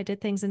 that's how I did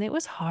things. And it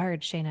was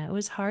hard, Shayna. It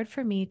was hard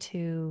for me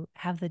to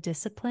have the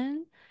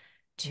discipline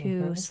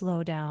to Hmm.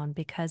 slow down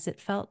because it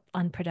felt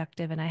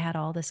unproductive. And I had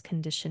all this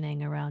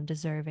conditioning around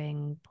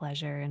deserving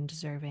pleasure and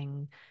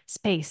deserving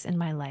space in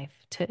my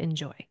life to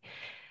enjoy.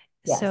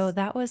 So Yes.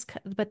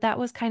 that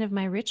was kind of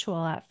my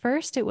ritual. At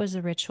first, it was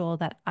a ritual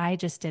that I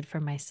just did for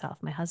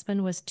myself. My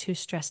husband was too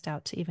stressed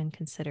out to even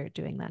consider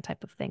doing that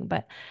type of thing.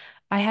 But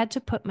I had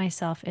to put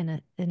myself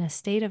in a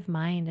state of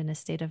mind and a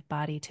state of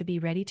body to be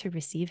ready to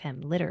receive him,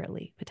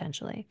 literally,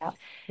 potentially. Yeah.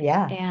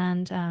 Yeah.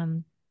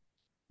 And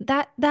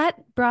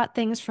that brought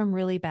things from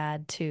really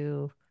bad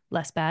to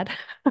less bad.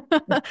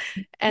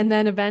 And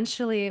then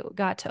eventually it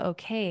got to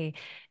okay.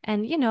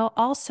 And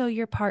also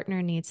your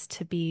partner needs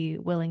to be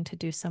willing to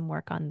do some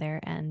work on their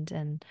end.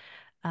 And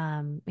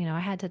I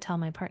had to tell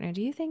my partner,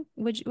 do you think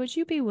would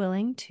you be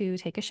willing to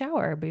take a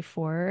shower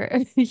before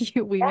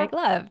we Yeah. make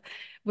love?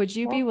 Would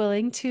you Yeah. be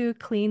willing to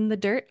clean the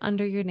dirt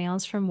under your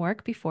nails from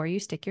work before you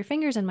stick your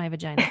fingers in my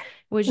vagina?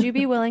 Would you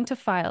be willing to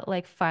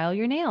file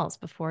your nails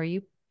before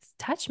you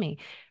touch me?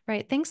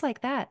 Right? Things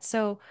like that.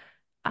 So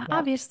Yeah.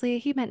 obviously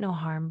he meant no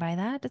harm by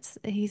that.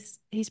 He's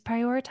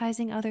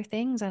prioritizing other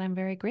things, and I'm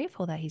very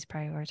grateful that he's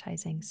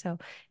prioritizing. So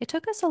it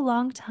took us a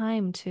long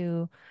time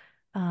to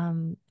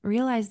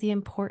realize the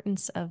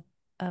importance of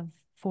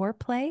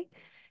foreplay.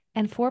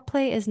 And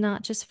foreplay is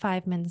not just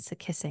 5 minutes of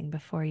kissing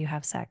before you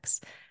have sex.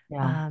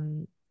 Yeah.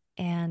 Um,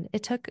 and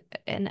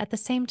at the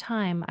same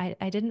time,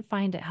 I didn't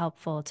find it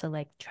helpful to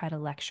like try to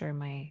lecture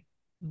my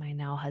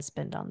now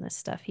husband on this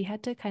stuff. He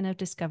had to kind of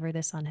discover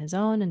this on his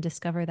own and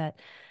discover that,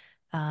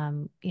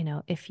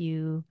 if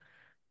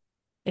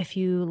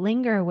you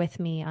linger with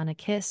me on a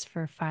kiss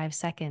for 5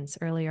 seconds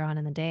earlier on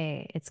in the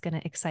day, it's going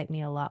to excite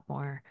me a lot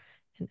more.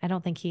 And I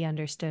don't think he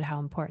understood how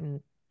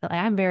important.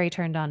 I'm very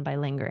turned on by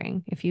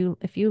lingering. If you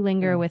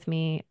linger Mm. with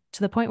me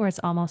to the point where it's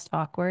almost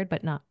awkward,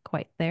 but not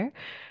quite there,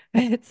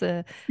 it's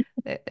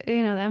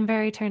I'm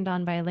very turned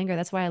on by linger.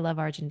 That's why I love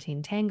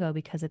Argentine tango,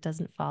 because it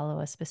doesn't follow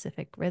a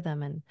specific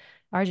rhythm. And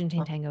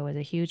Argentine tango was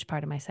a huge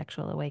part of my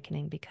sexual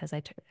awakening because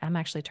I'm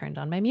actually turned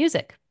on by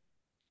music,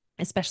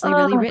 especially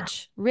really Oh,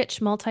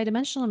 rich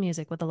multidimensional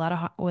music with a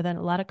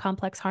lot of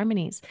complex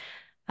harmonies.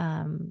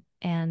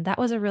 And that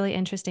was a really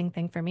interesting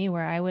thing for me,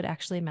 where I would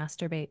actually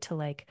masturbate to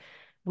like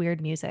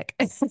weird music.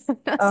 So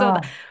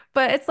oh,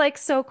 but it's like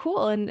so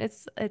cool, and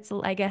it's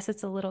I guess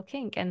it's a little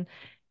kink, and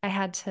I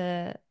had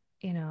to,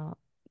 you know,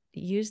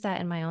 use that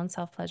in my own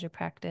self-pleasure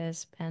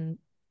practice. And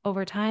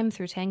over time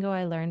through tango,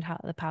 I learned how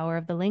the power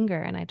of the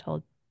linger. And I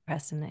told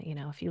Preston that,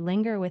 if you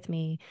linger with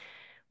me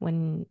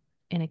when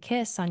in a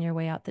kiss on your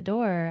way out the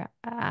door,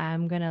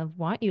 I'm gonna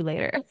want you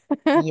later.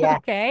 yes.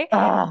 Okay.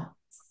 Oh.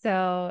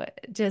 So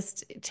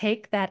just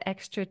take that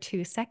extra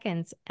 2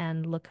 seconds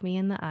and look me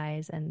in the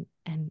eyes and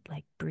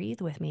like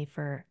breathe with me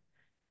for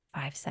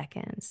 5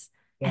 seconds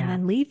Yeah. and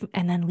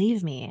then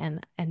leave me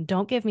and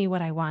don't give me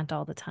what I want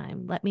all the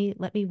time. Let me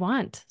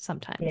want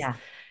sometimes. Yeah.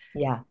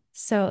 Yeah.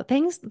 So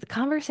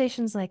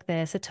conversations like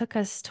this, it took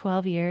us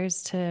 12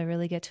 years to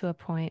really get to a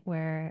point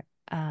where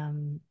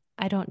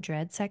I don't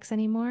dread sex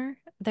anymore.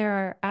 There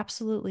are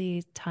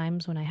absolutely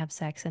times when I have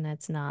sex and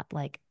it's not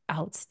like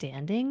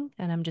outstanding,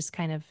 and I'm just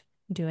kind of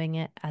doing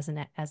it as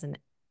an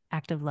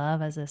act of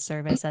love, as a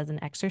service, as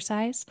an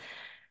exercise.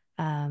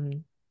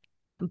 Um,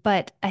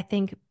 but I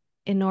think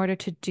in order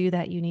to do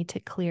that, you need to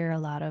clear a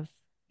lot of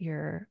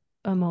your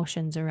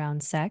emotions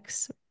around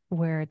sex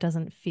where it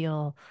doesn't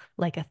feel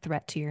like a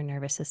threat to your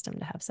nervous system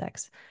to have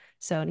sex.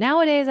 So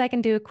nowadays I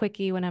can do a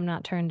quickie when I'm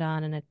not turned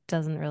on and it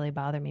doesn't really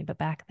bother me. But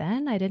back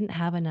then I didn't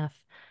have enough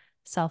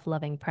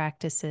self-loving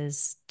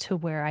practices to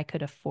where I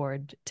could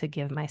afford to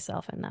give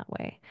myself in that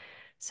way.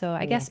 So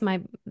I Yeah. guess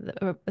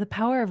the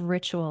power of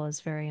ritual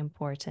is very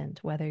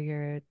important, whether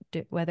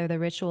the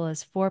ritual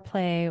is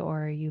foreplay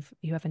or you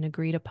have an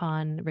agreed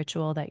upon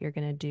ritual that you're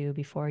going to do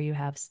before you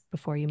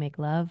make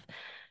love,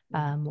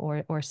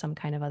 or some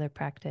kind of other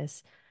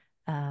practice.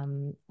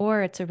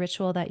 Or it's a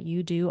ritual that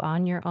you do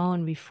on your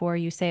own before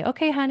you say,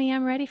 "Okay, honey,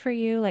 I'm ready for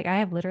you." Like I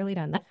have literally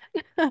done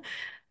that.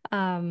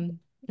 Um,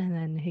 and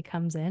then he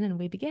comes in and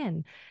we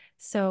begin.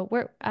 So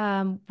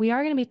we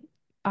are going to be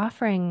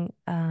offering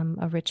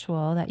a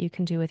ritual that you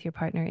can do with your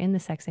partner in the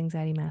Sex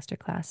Anxiety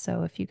Masterclass.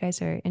 So if you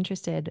guys are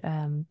interested,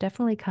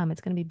 definitely come.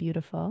 It's going to be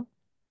beautiful.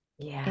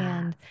 Yeah.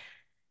 And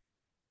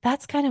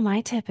that's kind of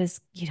my tip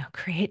is,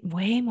 create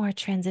way more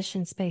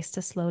transition space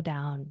to slow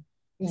down.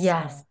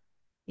 Yes. So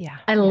yeah,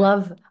 I yeah.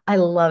 love I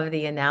love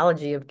the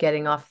analogy of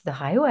getting off the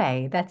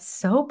highway. That's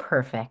so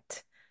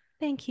perfect.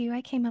 Thank you.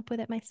 I came up with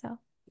it myself.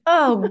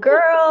 Oh,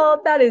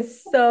 girl, that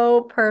is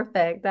so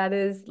perfect. That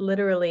is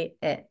literally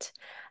it.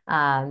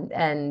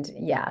 And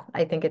yeah,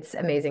 I think it's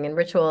amazing. And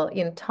ritual,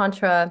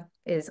 Tantra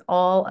is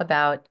all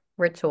about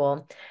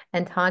ritual,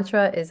 and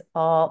Tantra is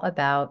all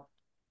about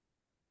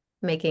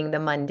making the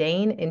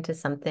mundane into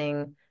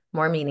something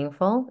more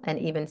meaningful and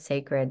even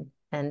sacred.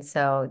 And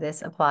so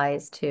this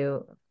applies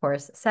to, of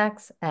course,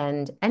 sex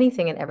and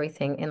anything and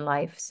everything in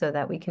life so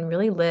that we can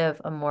really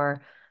live a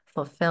more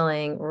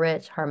fulfilling,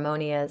 rich,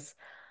 harmonious,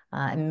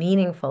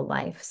 meaningful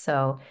life.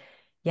 So,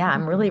 yeah,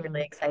 I'm really,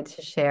 really Mhm. excited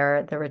to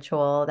share the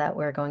ritual that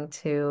we're going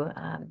to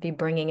be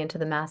bringing into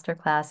the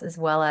masterclass, as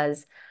well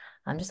as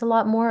just a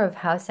lot more of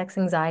how sex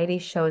anxiety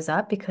shows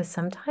up because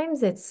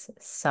sometimes it's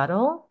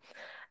subtle.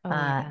 Oh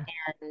Uh,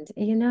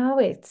 yeah.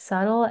 it's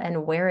subtle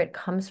and where it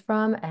comes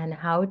from and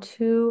how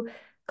to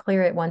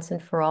clear it once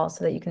and for all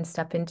so that you can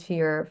step into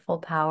your full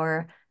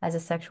power as a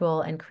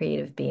sexual and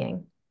creative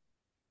being.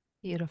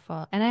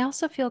 Beautiful. And I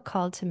also feel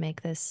called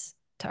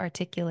to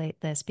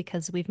articulate this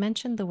because we've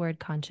mentioned the word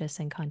conscious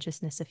and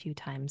consciousness a few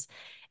times.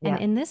 And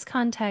Yeah. in this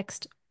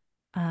context,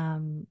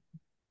 um,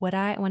 when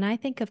I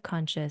think of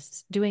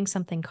conscious, doing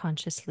something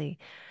consciously,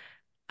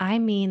 I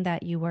mean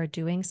that you are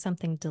doing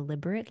something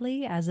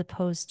deliberately as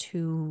opposed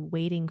to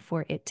waiting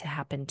for it to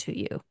happen to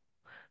you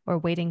or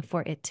waiting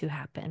for it to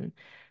happen.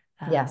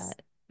 Uh, Yes.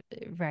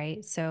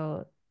 right.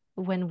 So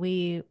when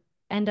we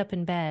end up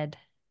in bed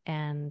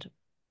and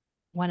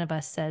one of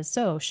us says,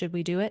 "So, should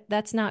we do it?"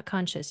 That's not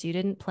conscious. You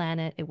didn't plan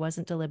it. It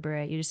wasn't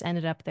deliberate. You just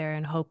ended up there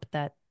and hoped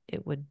that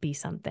it would be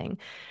something.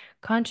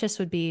 Conscious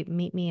would be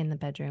meet me in the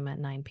bedroom at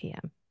 9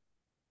 p.m.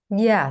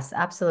 Yes,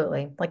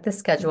 absolutely. Like the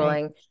Right.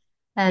 scheduling.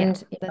 Yeah.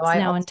 And That's I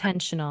now also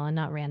intentional and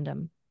not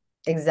random.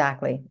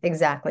 exactly,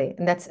 exactly.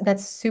 And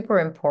that's super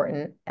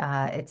important.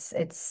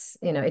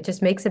 It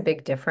just makes a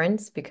big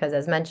difference because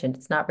as mentioned,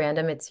 it's not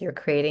random, it's you're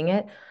creating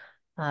it.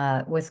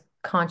 With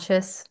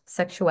conscious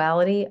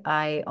sexuality,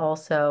 I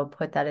also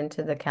put that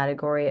into the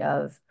category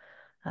of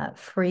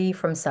free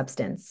from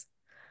substance.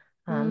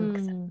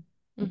 'Cause Mm.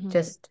 Hmm.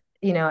 just,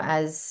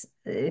 as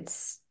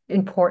it's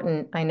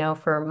important, I know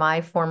for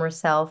my former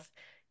self,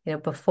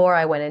 before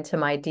I went into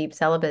my deep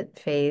celibate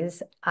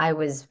phase, I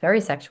was very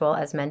sexual,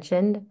 as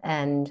mentioned,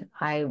 and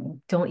I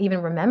don't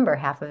even remember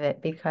half of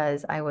it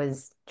because I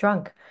was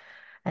drunk.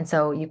 And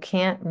so you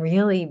can't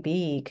really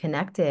be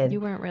connected.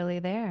 You weren't really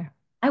there.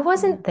 I Yeah.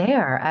 wasn't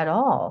there at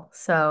all.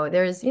 So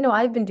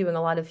I've been doing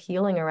a lot of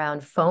healing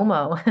around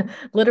FOMO,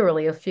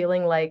 literally of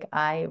feeling like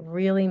I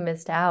really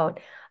missed out.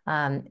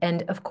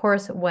 And of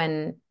course,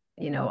 when,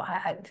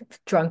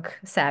 drunk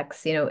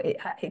sex,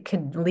 it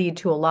could lead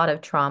to a lot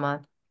of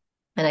trauma.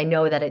 And I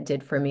know that it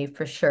did for me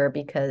for sure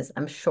because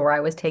I'm sure I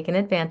was taken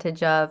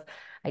advantage of.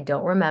 I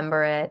don't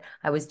remember it.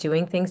 I was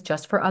doing things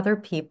just for other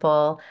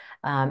people.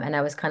 And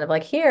I was kind of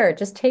like, here,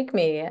 just take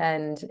me,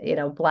 and,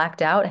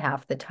 blacked out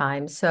half the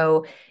time.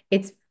 So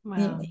it's,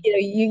 Wow.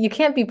 you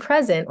can't be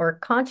present or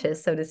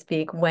conscious, so to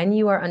speak, when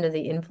you are under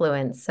the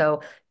influence.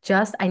 So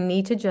I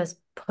need to just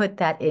put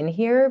that in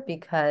here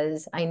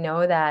because I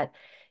know that,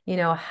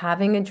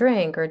 having a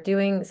drink or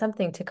doing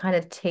something to kind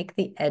of take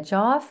the edge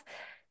off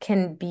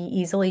can be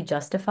easily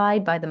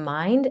justified by the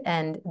mind.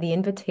 And the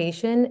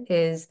invitation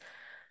is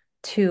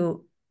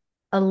to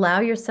allow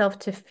yourself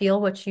to feel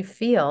what you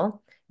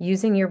feel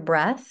using your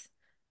breath,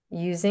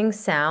 using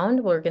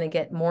sound. We're going to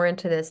get more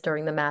into this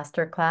during the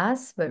master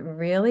class, but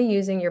really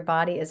using your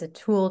body as a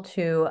tool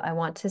to, I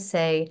want to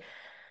say,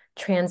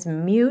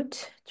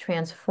 transmute,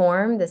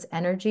 transform this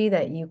energy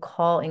that you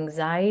call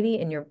anxiety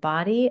in your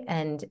body.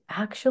 And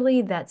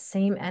actually, that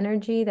same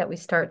energy that we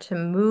start to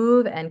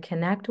move and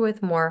connect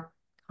with more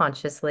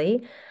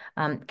consciously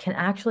can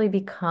actually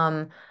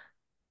become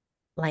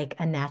like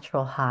a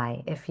natural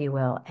high, if you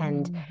will.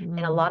 And in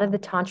a Mhm. lot of the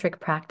tantric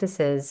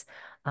practices,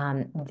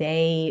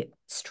 they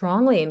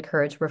strongly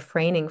encourage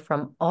refraining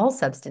from all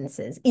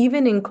substances,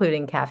 even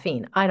including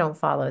caffeine. I don't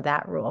follow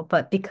that rule,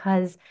 but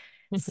because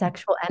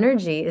sexual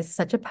energy is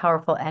such a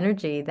powerful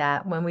energy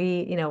that when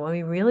we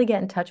really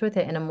get in touch with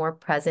it in a more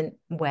present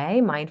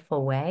way,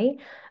 mindful way,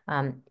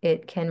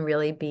 it can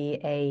really be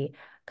a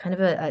kind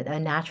of a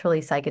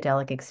naturally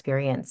psychedelic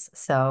experience.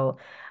 So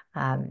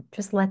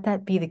just let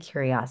that be the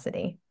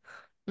curiosity.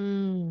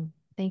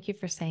 Thank you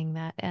for saying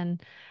that.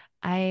 And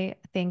I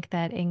think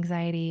that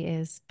anxiety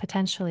is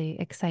potentially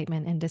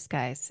excitement in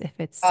disguise if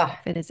Ah,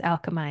 it is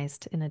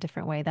alchemized in a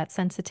different way. That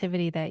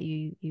sensitivity that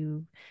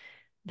you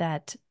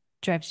that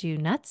drives you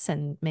nuts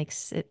and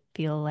makes it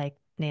feel like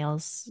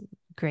nails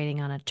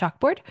grating on a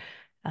chalkboard.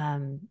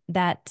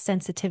 That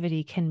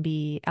sensitivity can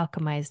be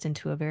alchemized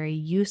into a very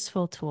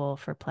useful tool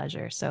for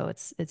pleasure. So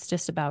it's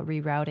just about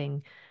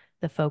rerouting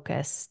the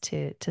focus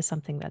to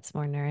something that's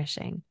more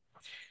nourishing.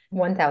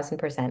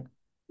 1000%.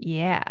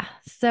 Yeah.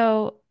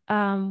 So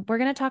we're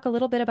going to talk a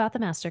little bit about the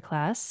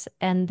masterclass.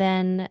 And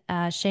then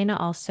Shayna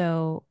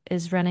also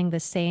is running the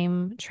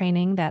same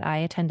training that I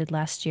attended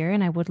last year.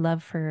 And I would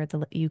love for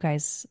you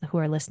guys who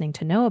are listening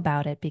to know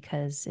about it,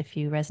 because if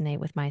you resonate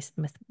with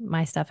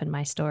my stuff and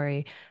my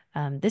story,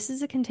 this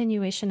is a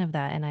continuation of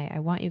that. And I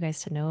want you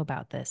guys to know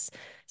about this.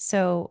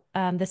 So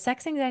the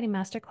Sex Anxiety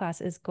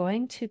Masterclass is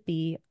going to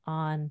be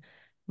on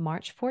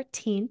March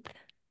 14th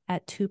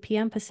at 2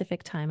 p.m.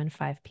 Pacific time and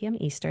 5 p.m.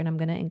 Eastern. I'm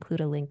going to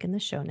include a link in the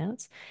show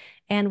notes.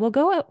 And we'll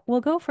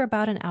go for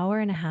about an hour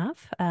and a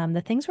half.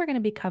 The things we're going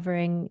to be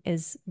covering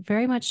is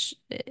very much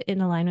in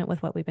alignment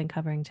with what we've been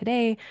covering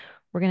today.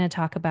 We're going to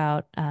talk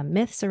about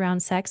myths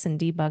around sex and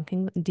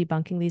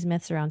debunking these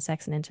myths around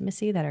sex and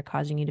intimacy that are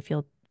causing you to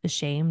feel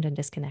ashamed and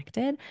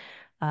disconnected.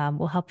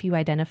 We'll help you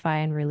identify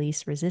and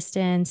release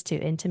resistance to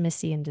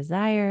intimacy and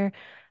desire.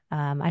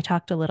 I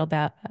talked a little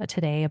about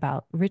today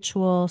about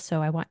ritual.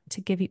 So we're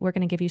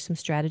going to give you some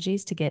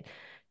strategies to get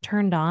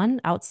turned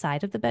on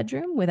outside of the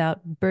bedroom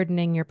without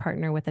burdening your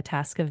partner with the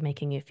task of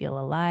making you feel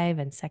alive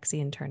and sexy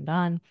and turned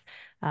on.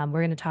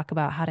 We're going to talk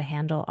about how to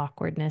handle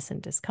awkwardness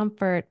and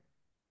discomfort.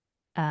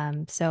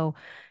 So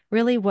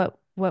really what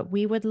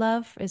we would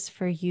love is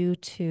for you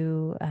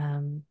to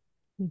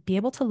be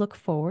able to look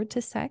forward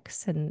to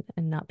sex and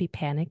not be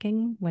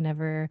panicking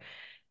whenever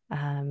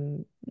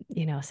um,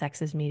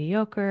 sex is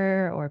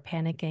mediocre or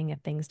panicking if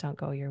things don't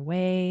go your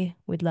way.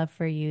 We'd love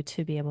for you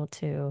to be able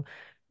to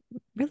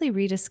really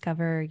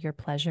rediscover your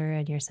pleasure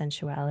and your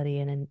sensuality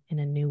in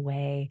a new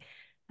way,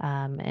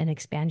 and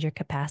expand your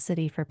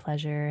capacity for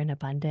pleasure and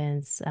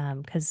abundance.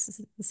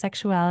 Because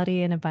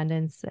sexuality and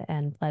abundance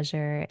and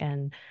pleasure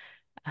and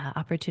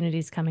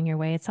opportunities coming your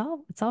way, it's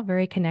all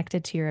very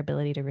connected to your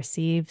ability to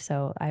receive.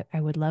 So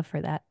I would love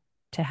for that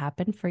to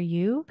happen for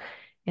you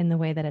in the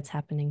way that it's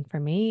happening for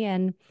me.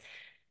 And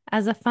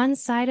as a fun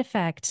side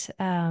effect,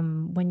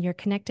 when you're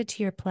connected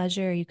to your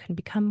pleasure, you can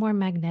become more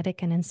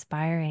magnetic and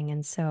inspiring.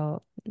 And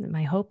so,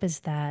 my hope is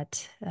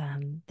that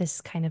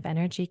this kind of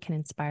energy can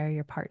inspire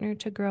your partner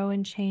to grow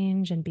and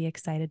change and be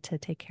excited to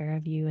take care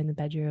of you in the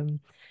bedroom.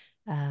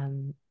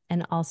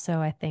 And also,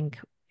 I think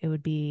it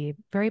would be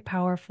very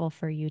powerful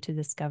for you to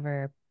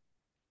discover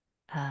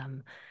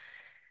um,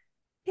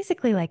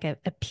 basically like a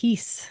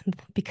peace,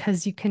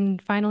 because you can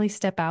finally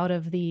step out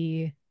of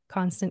the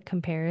constant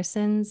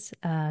comparisons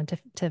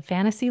to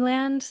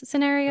fantasyland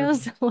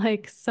scenarios Mhm.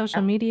 like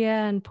social Yep. media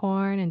and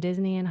porn and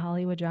Disney and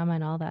Hollywood drama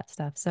and all that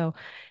stuff. So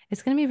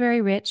it's going to be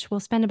very rich. We'll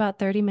spend about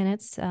 30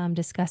 minutes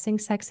discussing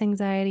sex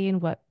anxiety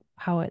and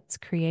how it's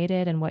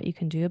created and what you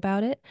can do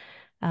about it.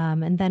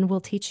 And then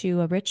we'll teach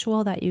you a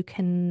ritual that you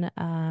can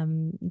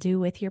do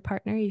with your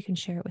partner. You can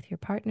share it with your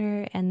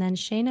partner. And then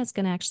Shayna's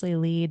going to actually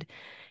lead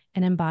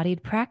an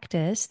embodied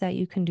practice that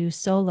you can do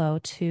solo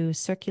to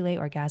circulate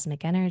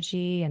orgasmic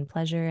energy and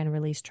pleasure and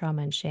release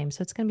trauma and shame.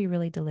 So it's going to be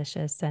really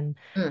delicious. And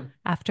Mm.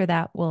 after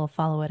that, we'll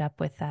follow it up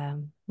with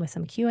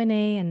some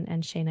Q&A,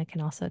 and Shayna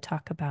can also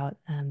talk about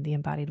the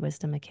Embodied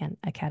Wisdom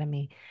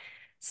Academy.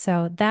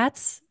 So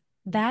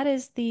that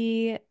is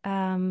the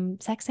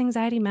sex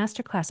anxiety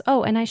masterclass.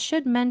 Oh, and I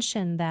should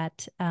mention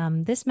that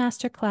this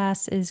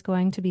masterclass is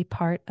going to be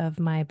part of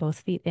my Both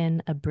Feet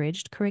In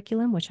abridged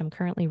curriculum, which I'm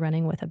currently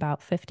running with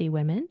about 50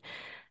 women.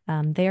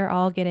 They're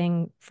all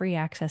getting free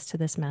access to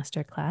this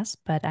masterclass,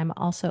 but I'm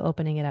also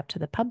opening it up to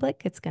the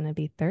public. It's going to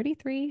be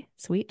 33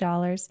 sweet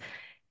dollars,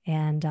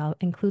 and I'll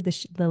include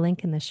the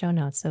link in the show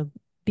notes. So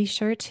be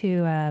sure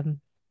to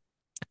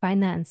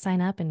find that and sign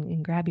up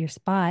and grab your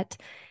spot.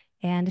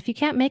 And if you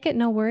can't make it,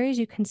 no worries.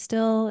 You can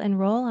still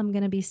enroll. I'm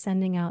going to be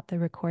sending out the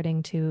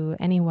recording to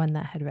anyone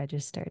that had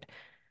registered.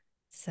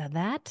 So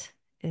that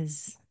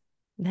is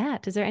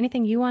that. Is there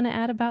anything you want to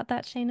add about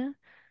that, Shayna?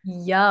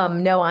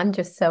 Yum. No, I'm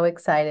just so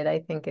excited. I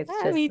think it's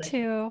just Me such a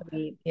too.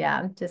 sweet,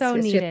 yeah, just So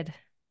it's just needed.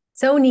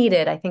 so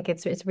needed. I think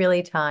it's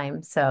really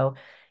time. So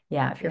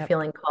yeah, if you're Yep.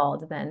 feeling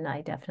called, then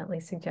I definitely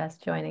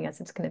suggest joining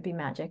us. It's going to be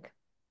magic.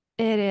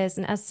 It is.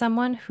 And as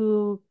someone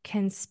who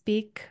can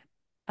speak,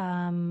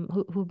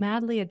 who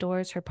madly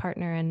adores her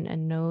partner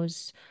and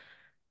knows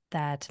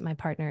that my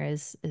partner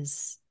is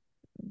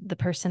the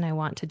person I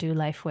want to do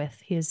life with.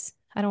 He is,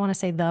 I don't want to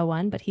say the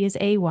one, but he is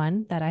a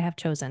one that I have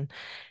chosen.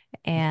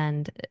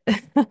 And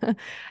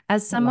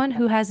as I love someone that.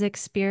 who has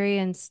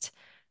experienced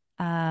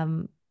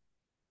um,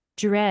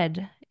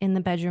 dread in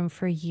the bedroom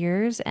for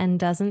years and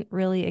doesn't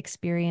really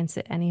experience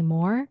it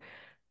anymore,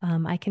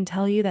 I can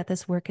tell you that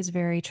this work is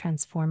very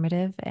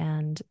transformative,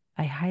 and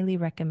I highly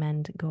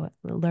recommend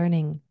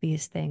learning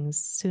these things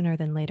sooner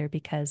than later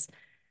because,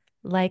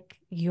 like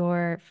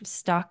your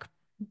stock,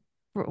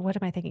 what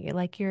am I thinking?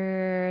 Like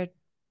your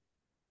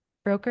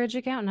brokerage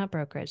account, not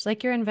brokerage,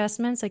 like your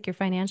investments, like your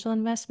financial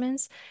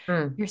investments,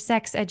 Mm, your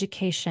sex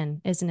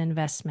education is an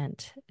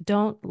investment.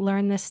 Don't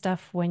learn this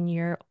stuff when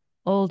you're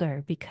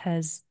older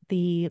because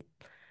the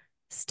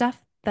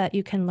stuff that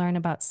you can learn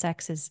about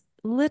sex is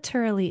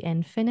literally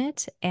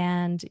infinite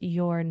and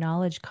your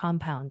knowledge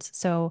compounds.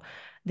 So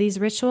these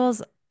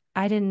rituals,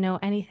 I didn't know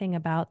anything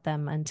about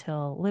them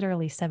until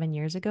literally 7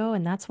 years ago.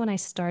 And that's when I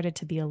started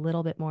to be a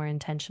little bit more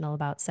intentional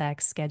about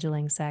sex,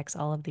 scheduling sex,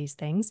 all of these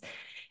things.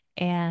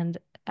 And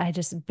I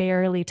just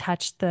barely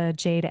touched the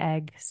jade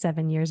egg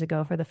 7 years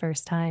ago for the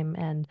first time.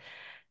 And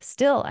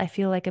still, I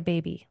feel like a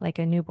baby, like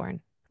a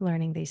newborn,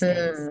 learning these things.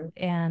 mm.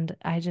 And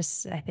I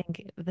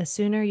think the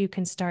sooner you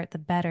can start, the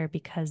better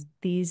because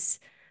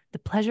the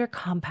pleasure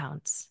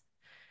compounds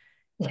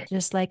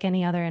just like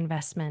any other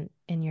investment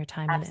in your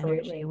time and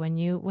energy. Absolutely.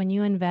 When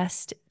you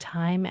invest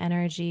time,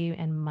 energy,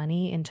 and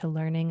money into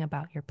learning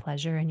about your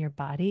pleasure and your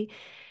body,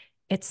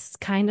 it's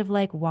kind of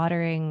like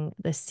watering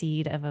the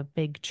seed of a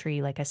big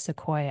tree, like a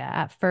sequoia.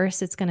 At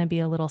first, it's going to be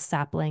a little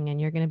sapling and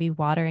you're going to be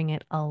watering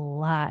it a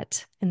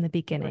lot in the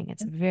beginning.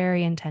 It's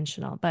very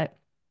intentional, but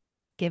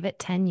give it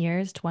 10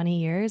 years, 20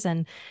 years,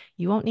 and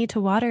you won't need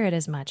to water it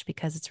as much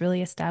because it's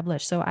really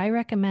established. So I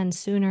recommend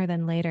sooner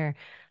than later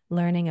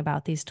learning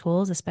about these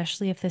tools,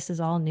 especially if this is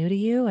all new to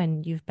you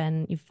and you've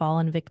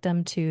fallen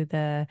victim to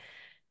the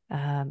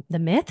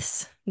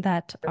myths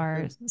that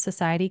our Mhm.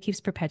 society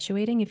keeps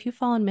perpetuating. If you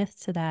fall in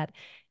myths to that,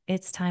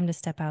 it's time to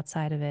step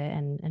outside of it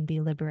and be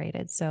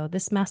liberated. So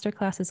this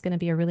masterclass is going to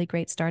be a really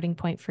great starting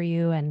point for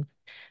you. And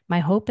my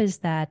hope is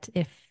that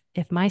if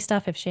my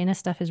stuff, if Shayna's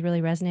stuff is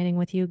really resonating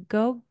with you,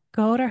 go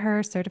to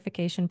her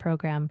certification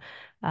program.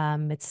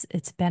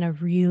 It's been a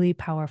really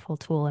powerful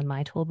tool in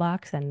my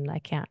toolbox, and I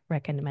can't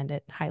recommend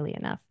it highly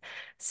enough.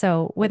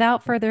 So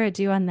without further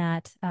ado on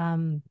that,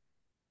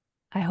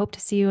 I hope to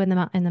see you in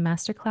the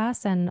master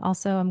class, and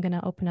also I'm going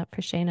to open up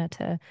for Shayna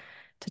to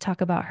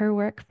talk about her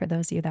work for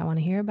those of you that want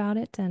to hear about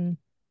it. And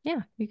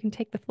yeah, you can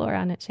take the floor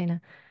on it,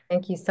 Shayna.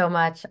 Thank you so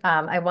much.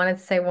 I wanted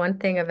to say one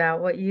thing about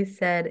what you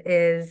said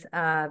is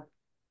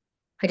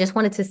I just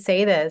wanted to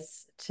say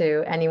this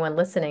to anyone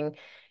listening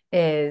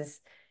is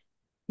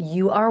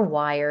you are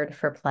wired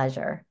for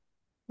pleasure.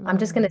 I'm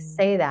just going to Mm,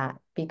 say that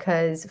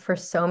because for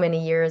so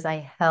many years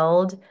I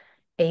held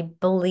a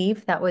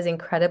belief that was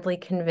incredibly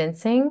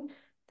convincing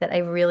that I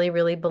really,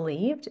 really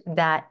believed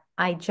that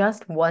I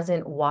just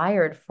wasn't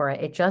wired for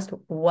it. It just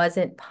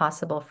wasn't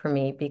possible for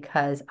me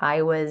because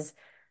I was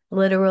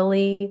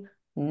literally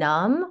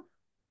numb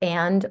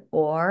and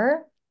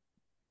or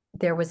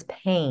there was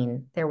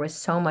pain. There was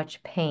so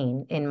much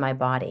pain in my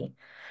body.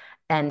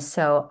 And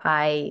so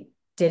I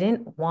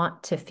didn't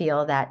want to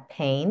feel that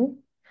pain.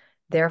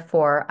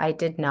 Therefore, I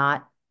did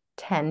not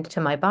tend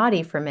to my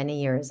body for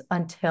many years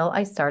until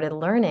I started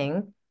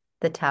learning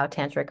the Tao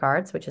Tantric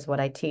arts, which is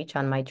what I teach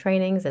on my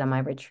trainings and on my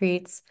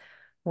retreats,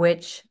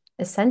 which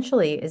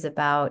essentially is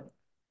about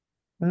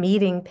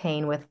meeting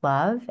pain with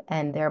love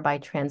and thereby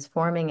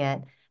transforming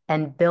it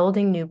and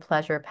building new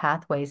pleasure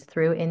pathways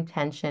through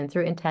intention,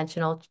 through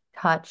intentional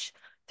touch,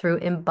 through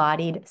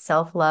embodied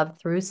self-love,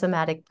 through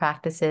somatic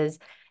practices.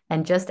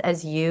 And just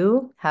as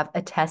you have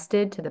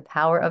attested to the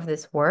power of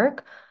this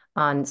work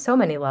on so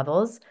many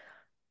levels,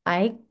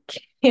 I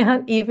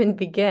can't even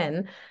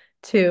begin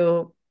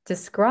to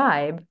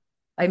describe.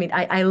 I mean,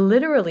 I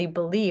literally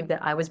believe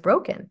that I was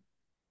broken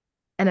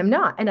and I'm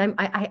not. And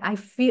I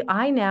feel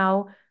I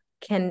now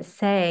can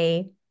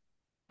say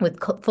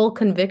with full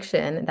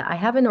conviction that I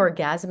have an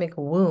orgasmic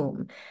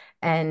womb.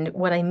 And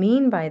what I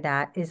mean by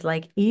that is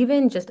like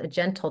even just a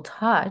gentle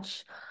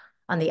touch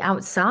on the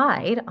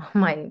outside of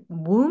my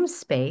womb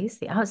space,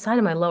 the outside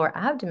of my lower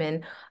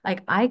abdomen,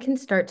 like I can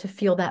start to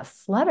feel that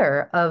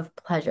flutter of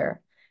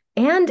pleasure.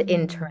 And mm,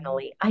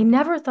 internally, I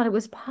never thought it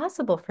was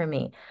possible for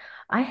me.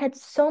 I had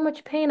so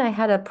much pain. I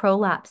had a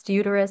prolapsed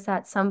uterus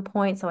at some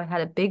point, so I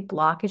had a big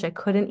blockage. I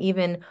couldn't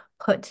even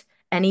put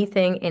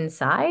anything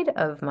inside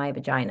of my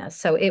vagina.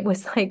 So it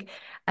was like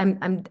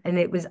And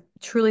it was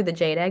truly the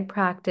jade egg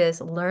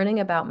practice, learning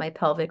about my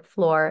pelvic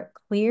floor,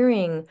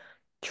 clearing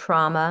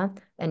trauma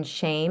and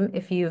shame.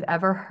 If you've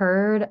ever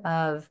heard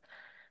of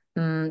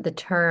the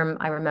term,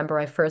 I remember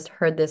I first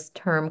heard this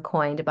term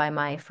coined by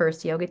my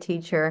first yoga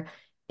teacher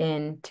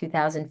in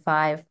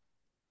 2005.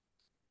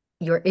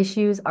 Your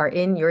issues are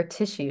in your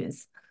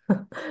tissues.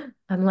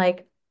 I'm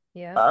like,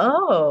 Yep.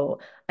 oh,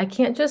 I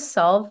can't just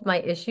solve my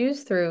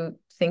issues through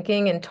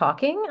thinking and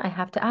talking. I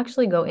have to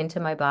actually go into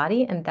my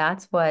body. And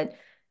that's what,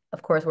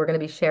 of course, we're going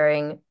to be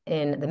sharing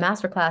in the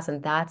masterclass.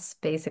 And that's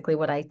basically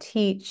what I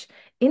teach.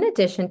 In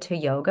addition to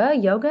yoga,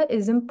 yoga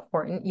is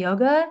important.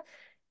 Yoga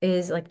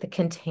is like the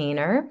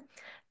container.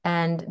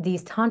 And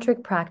these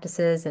tantric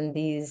practices and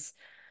these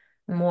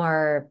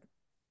more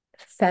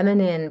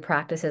feminine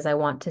practices, I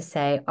want to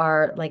say,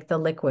 are like the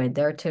liquid.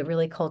 They're to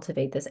really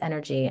cultivate this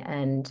energy.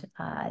 And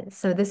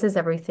so this is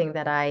everything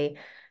that I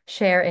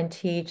share and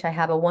teach. I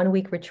have a 1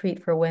 week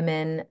retreat for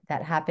women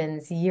that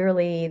happens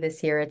yearly.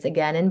 This year, it's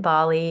again in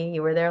Bali.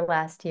 You were there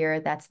last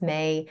year. That's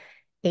May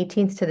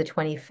 18th to the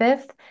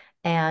 25th.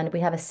 And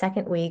we have a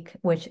second week,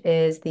 which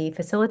is the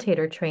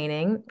facilitator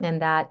training,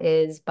 and that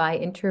is by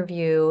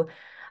interview.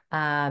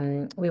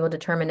 We will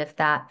determine if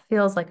that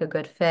feels like a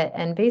good fit.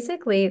 And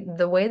basically,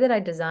 the way that I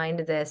designed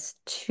this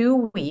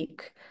 2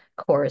 week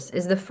course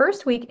is the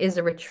first week is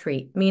a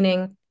retreat,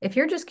 meaning if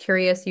you're just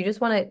curious, you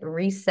just want to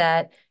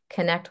reset,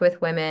 connect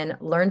with women,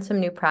 learn some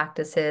new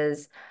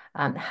practices,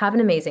 have an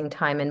amazing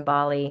time in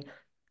Bali,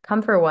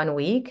 come for 1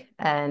 week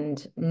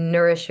and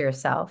nourish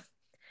yourself.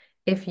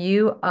 If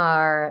you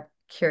are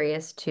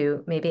curious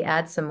to maybe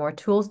add some more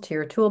tools to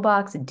your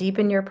toolbox,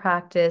 deepen your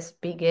practice,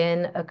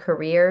 begin a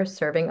career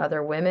serving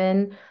other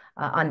women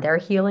on their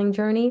healing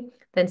journey,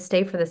 then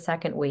stay for the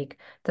second week.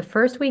 The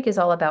first week is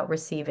all about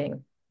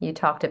receiving. You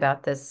talked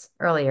about this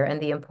earlier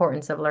and the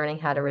importance of learning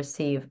how to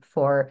receive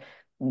for,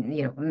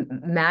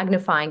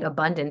 magnifying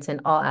abundance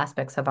in all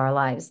aspects of our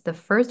lives. The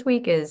first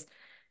week is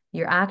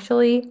you're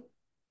actually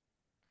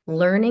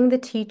learning the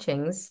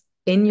teachings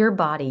in your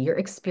body, you're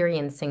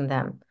experiencing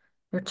them.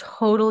 You're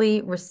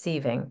totally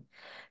receiving.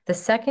 The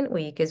second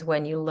week is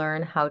when you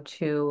learn how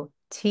to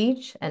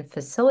teach and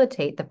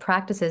facilitate the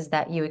practices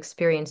that you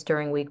experienced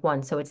during week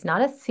one. So it's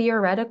not a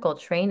theoretical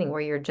training where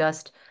you're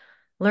just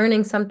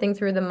learning something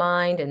through the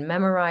mind and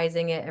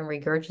memorizing it and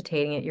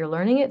regurgitating it. You're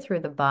learning it through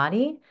the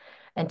body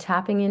and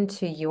tapping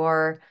into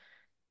your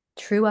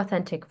true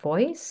authentic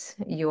voice,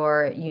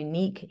 your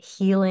unique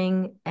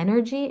healing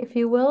energy, if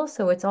you will.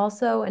 So it's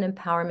also an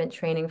empowerment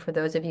training for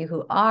those of you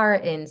who are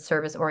in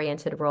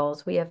service-oriented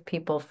roles. We have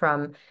people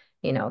from,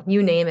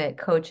 you name it,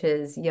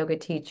 coaches, yoga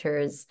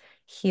teachers,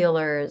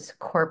 healers,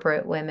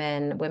 corporate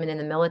women, women in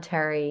the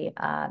military.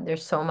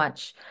 There's so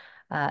much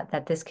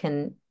that this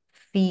can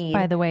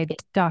By feed. the way,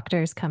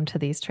 doctors come to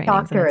these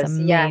trainings and it's Doctors,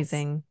 yes.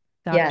 amazing.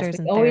 Yes, we Doctors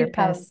and always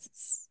have,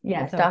 therapists,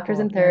 yes, so doctors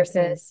cool. and therapists.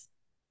 Nurses.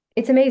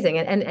 It's amazing.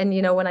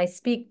 And when I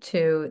speak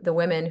to the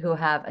women who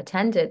have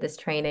attended this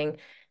training,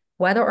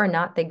 whether or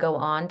not they go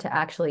on to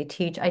actually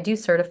teach, I do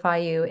certify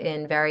you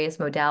in various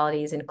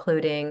modalities,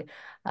 including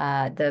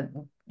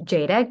the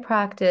jade egg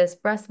practice,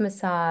 breast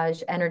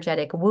massage,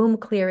 energetic womb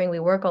clearing. We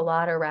work a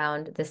lot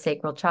around the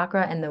sacral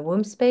chakra and the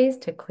womb space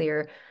to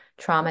clear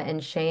trauma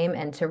and shame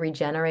and to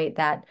regenerate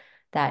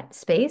that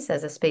space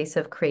as a space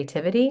of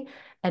creativity.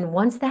 And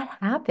once that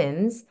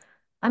happens,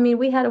 I mean,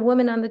 we had a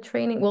woman on the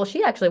training. Well,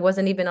 she actually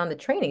wasn't even on the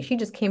training. She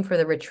just came for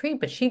the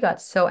retreat, but she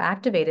got so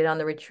activated on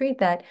the retreat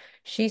that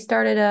she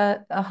started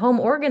a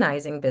home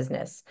organizing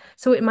business.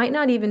 So it might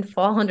not even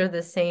fall under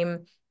the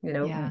same,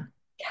 Yeah.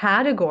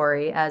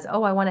 category as,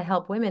 oh, I want to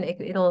help women.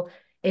 It'll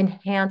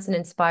enhance and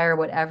inspire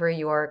whatever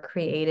your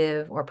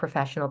creative or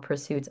professional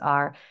pursuits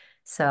are.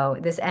 So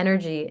this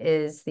energy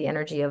is the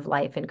energy of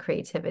life and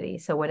creativity.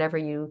 So whatever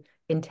you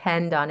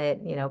intend on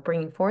it,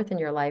 bringing forth in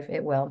your life,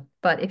 it will.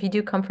 But if you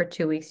do come for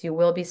 2 weeks, you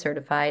will be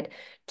certified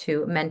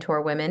to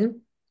mentor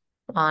women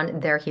on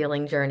their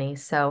healing journey.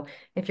 So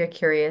if you're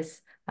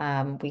curious,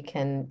 we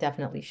can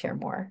definitely share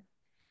more.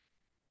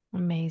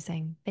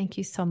 Amazing. Thank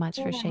you so much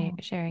for Yeah.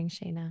 sharing,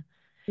 Shayna.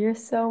 You're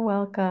so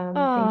welcome. Thank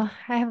Oh, you.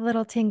 I have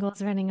little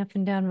tingles running up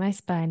and down my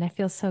spine. I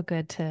feel so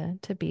good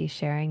to be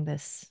sharing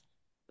this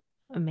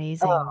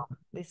amazing Oh,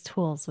 these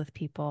tools with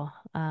people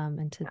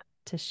and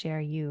to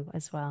share you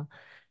as well.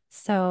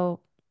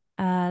 So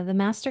the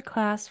master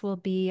class will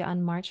be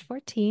on March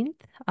 14th.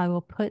 I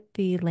will put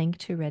the link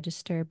to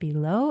register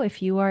below.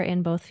 If you are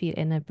in both feet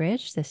in a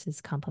bridge, this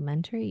is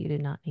complimentary. You do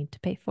not need to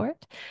pay for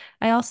it.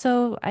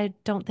 I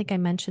don't think I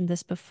mentioned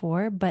this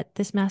before, but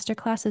this master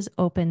class is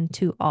open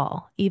to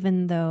all.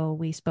 Even though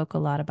we spoke a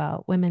lot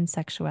about women's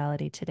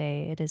sexuality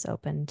today, it is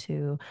open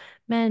to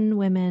men,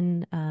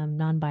 women,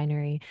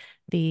 non-binary.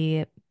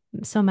 The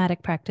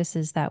somatic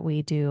practices that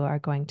we do are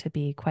going to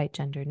be quite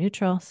gender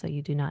neutral, so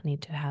you do not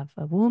need to have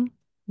a womb.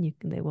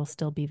 They will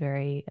still be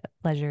very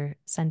pleasure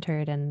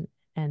centered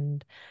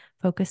and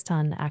focused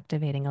on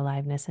activating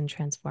aliveness and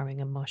transforming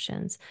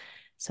emotions.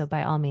 So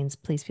by all means,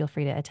 please feel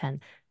free to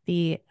attend.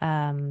 The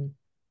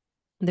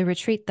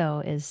retreat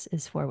though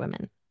is for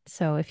women.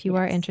 So if you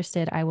are Yes.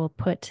 interested, I will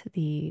put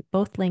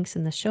both links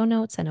in the show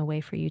notes and a way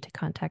for you to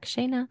contact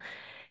Shayna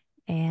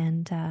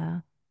and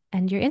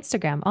your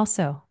Instagram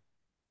also.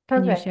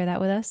 Can you Perfect. share that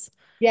with us?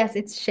 Yes,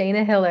 it's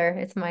Shayna Hiller.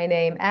 It's my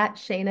name at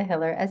Shayna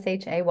Hiller,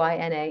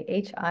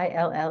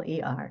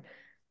 ShaynaHiller.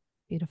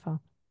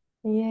 Beautiful.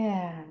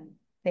 Yeah.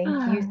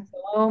 Thank you Ah,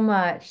 so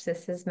much.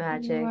 This is you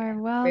magic. are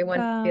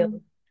Everyone feels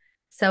welcome.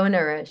 so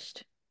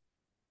nourished.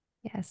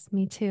 Yes,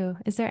 me too.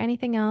 Is there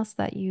anything else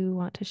that you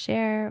want to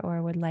share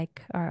or would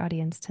like our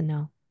audience to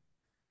know?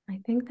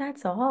 I think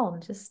that's all.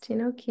 Just,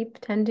 keep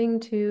tending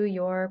to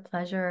your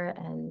pleasure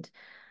and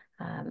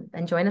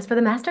join us for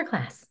the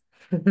masterclass.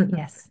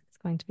 Yes, it's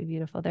going to be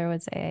beautiful. There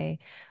was a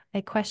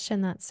question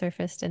that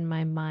surfaced in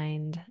my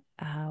mind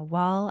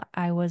while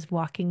I was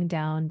walking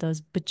down those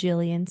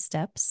bajillion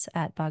steps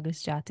at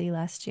Bagus Jati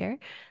last year,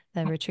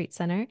 the retreat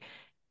center,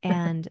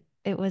 and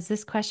it was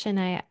this question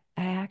I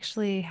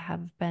actually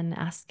have been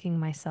asking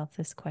myself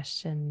this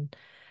question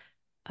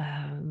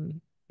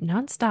um,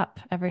 nonstop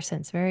ever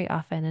since, very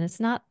often, and it's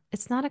not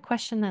a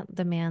question that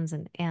demands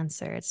an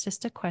answer. It's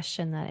just a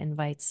question that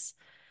invites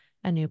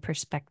a new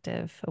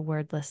perspective, a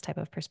wordless type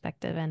of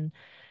perspective, and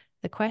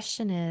the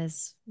question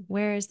is,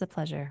 where is the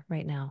pleasure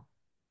right now?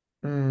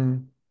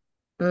 Mm,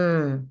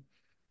 mm.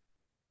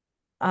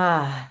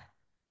 Ah,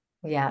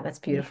 yeah, that's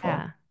beautiful.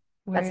 Yeah.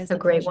 Where That's is a the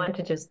great pleasure? one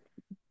to just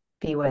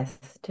be with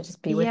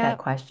that Yep.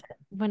 question.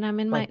 When I'm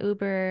in my Like,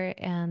 Uber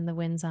and the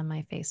wind's on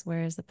my face,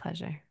 where is the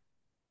pleasure?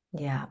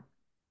 yeah,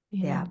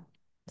 You yeah, know?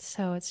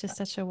 So it's just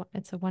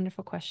it's a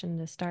wonderful question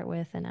to start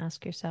with and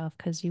ask yourself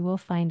because you will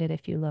find it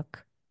if you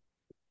look.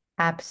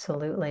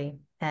 absolutely.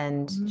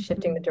 And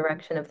shifting the Mhm.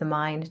 direction of the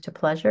mind to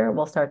pleasure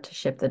will start to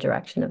shift the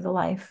direction of the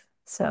life.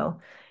 So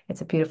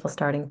it's a beautiful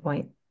starting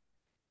point.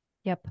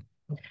 Yep.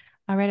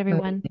 All right,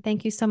 everyone. Amazing.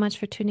 Thank you so much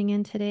for tuning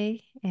in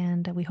today.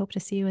 And we hope to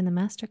see you in the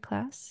master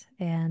class.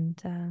 And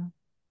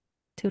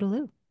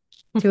toodaloo.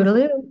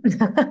 Toodaloo.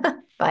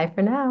 Bye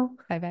for now.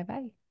 Bye, bye,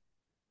 bye.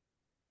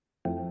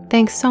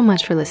 Thanks so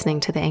much for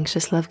listening to the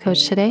Anxious Love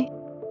Coach today.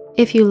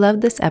 If you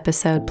loved this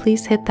episode,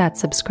 please hit that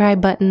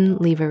subscribe button,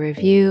 leave a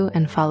review,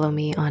 and follow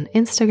me on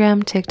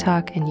Instagram,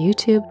 TikTok, and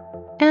YouTube,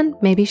 and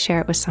maybe share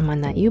it with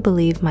someone that you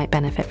believe might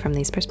benefit from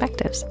these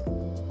perspectives.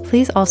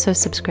 Please also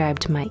subscribe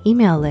to my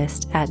email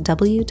list at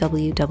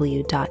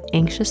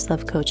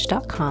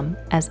www.anxiouslovecoach.com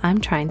as I'm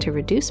trying to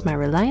reduce my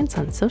reliance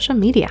on social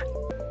media.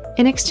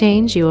 In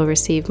exchange, you will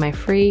receive my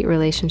free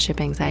relationship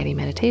anxiety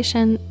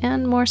meditation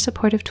and more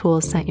supportive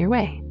tools sent your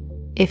way.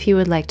 If you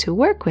would like to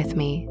work with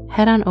me,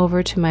 head on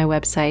over to my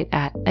website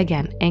at,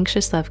 again,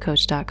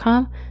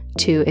 anxiouslovecoach.com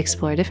to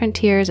explore different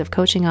tiers of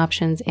coaching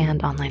options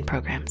and online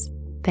programs.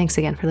 Thanks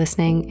again for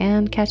listening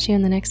and catch you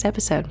in the next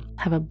episode.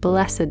 Have a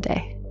blessed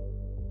day.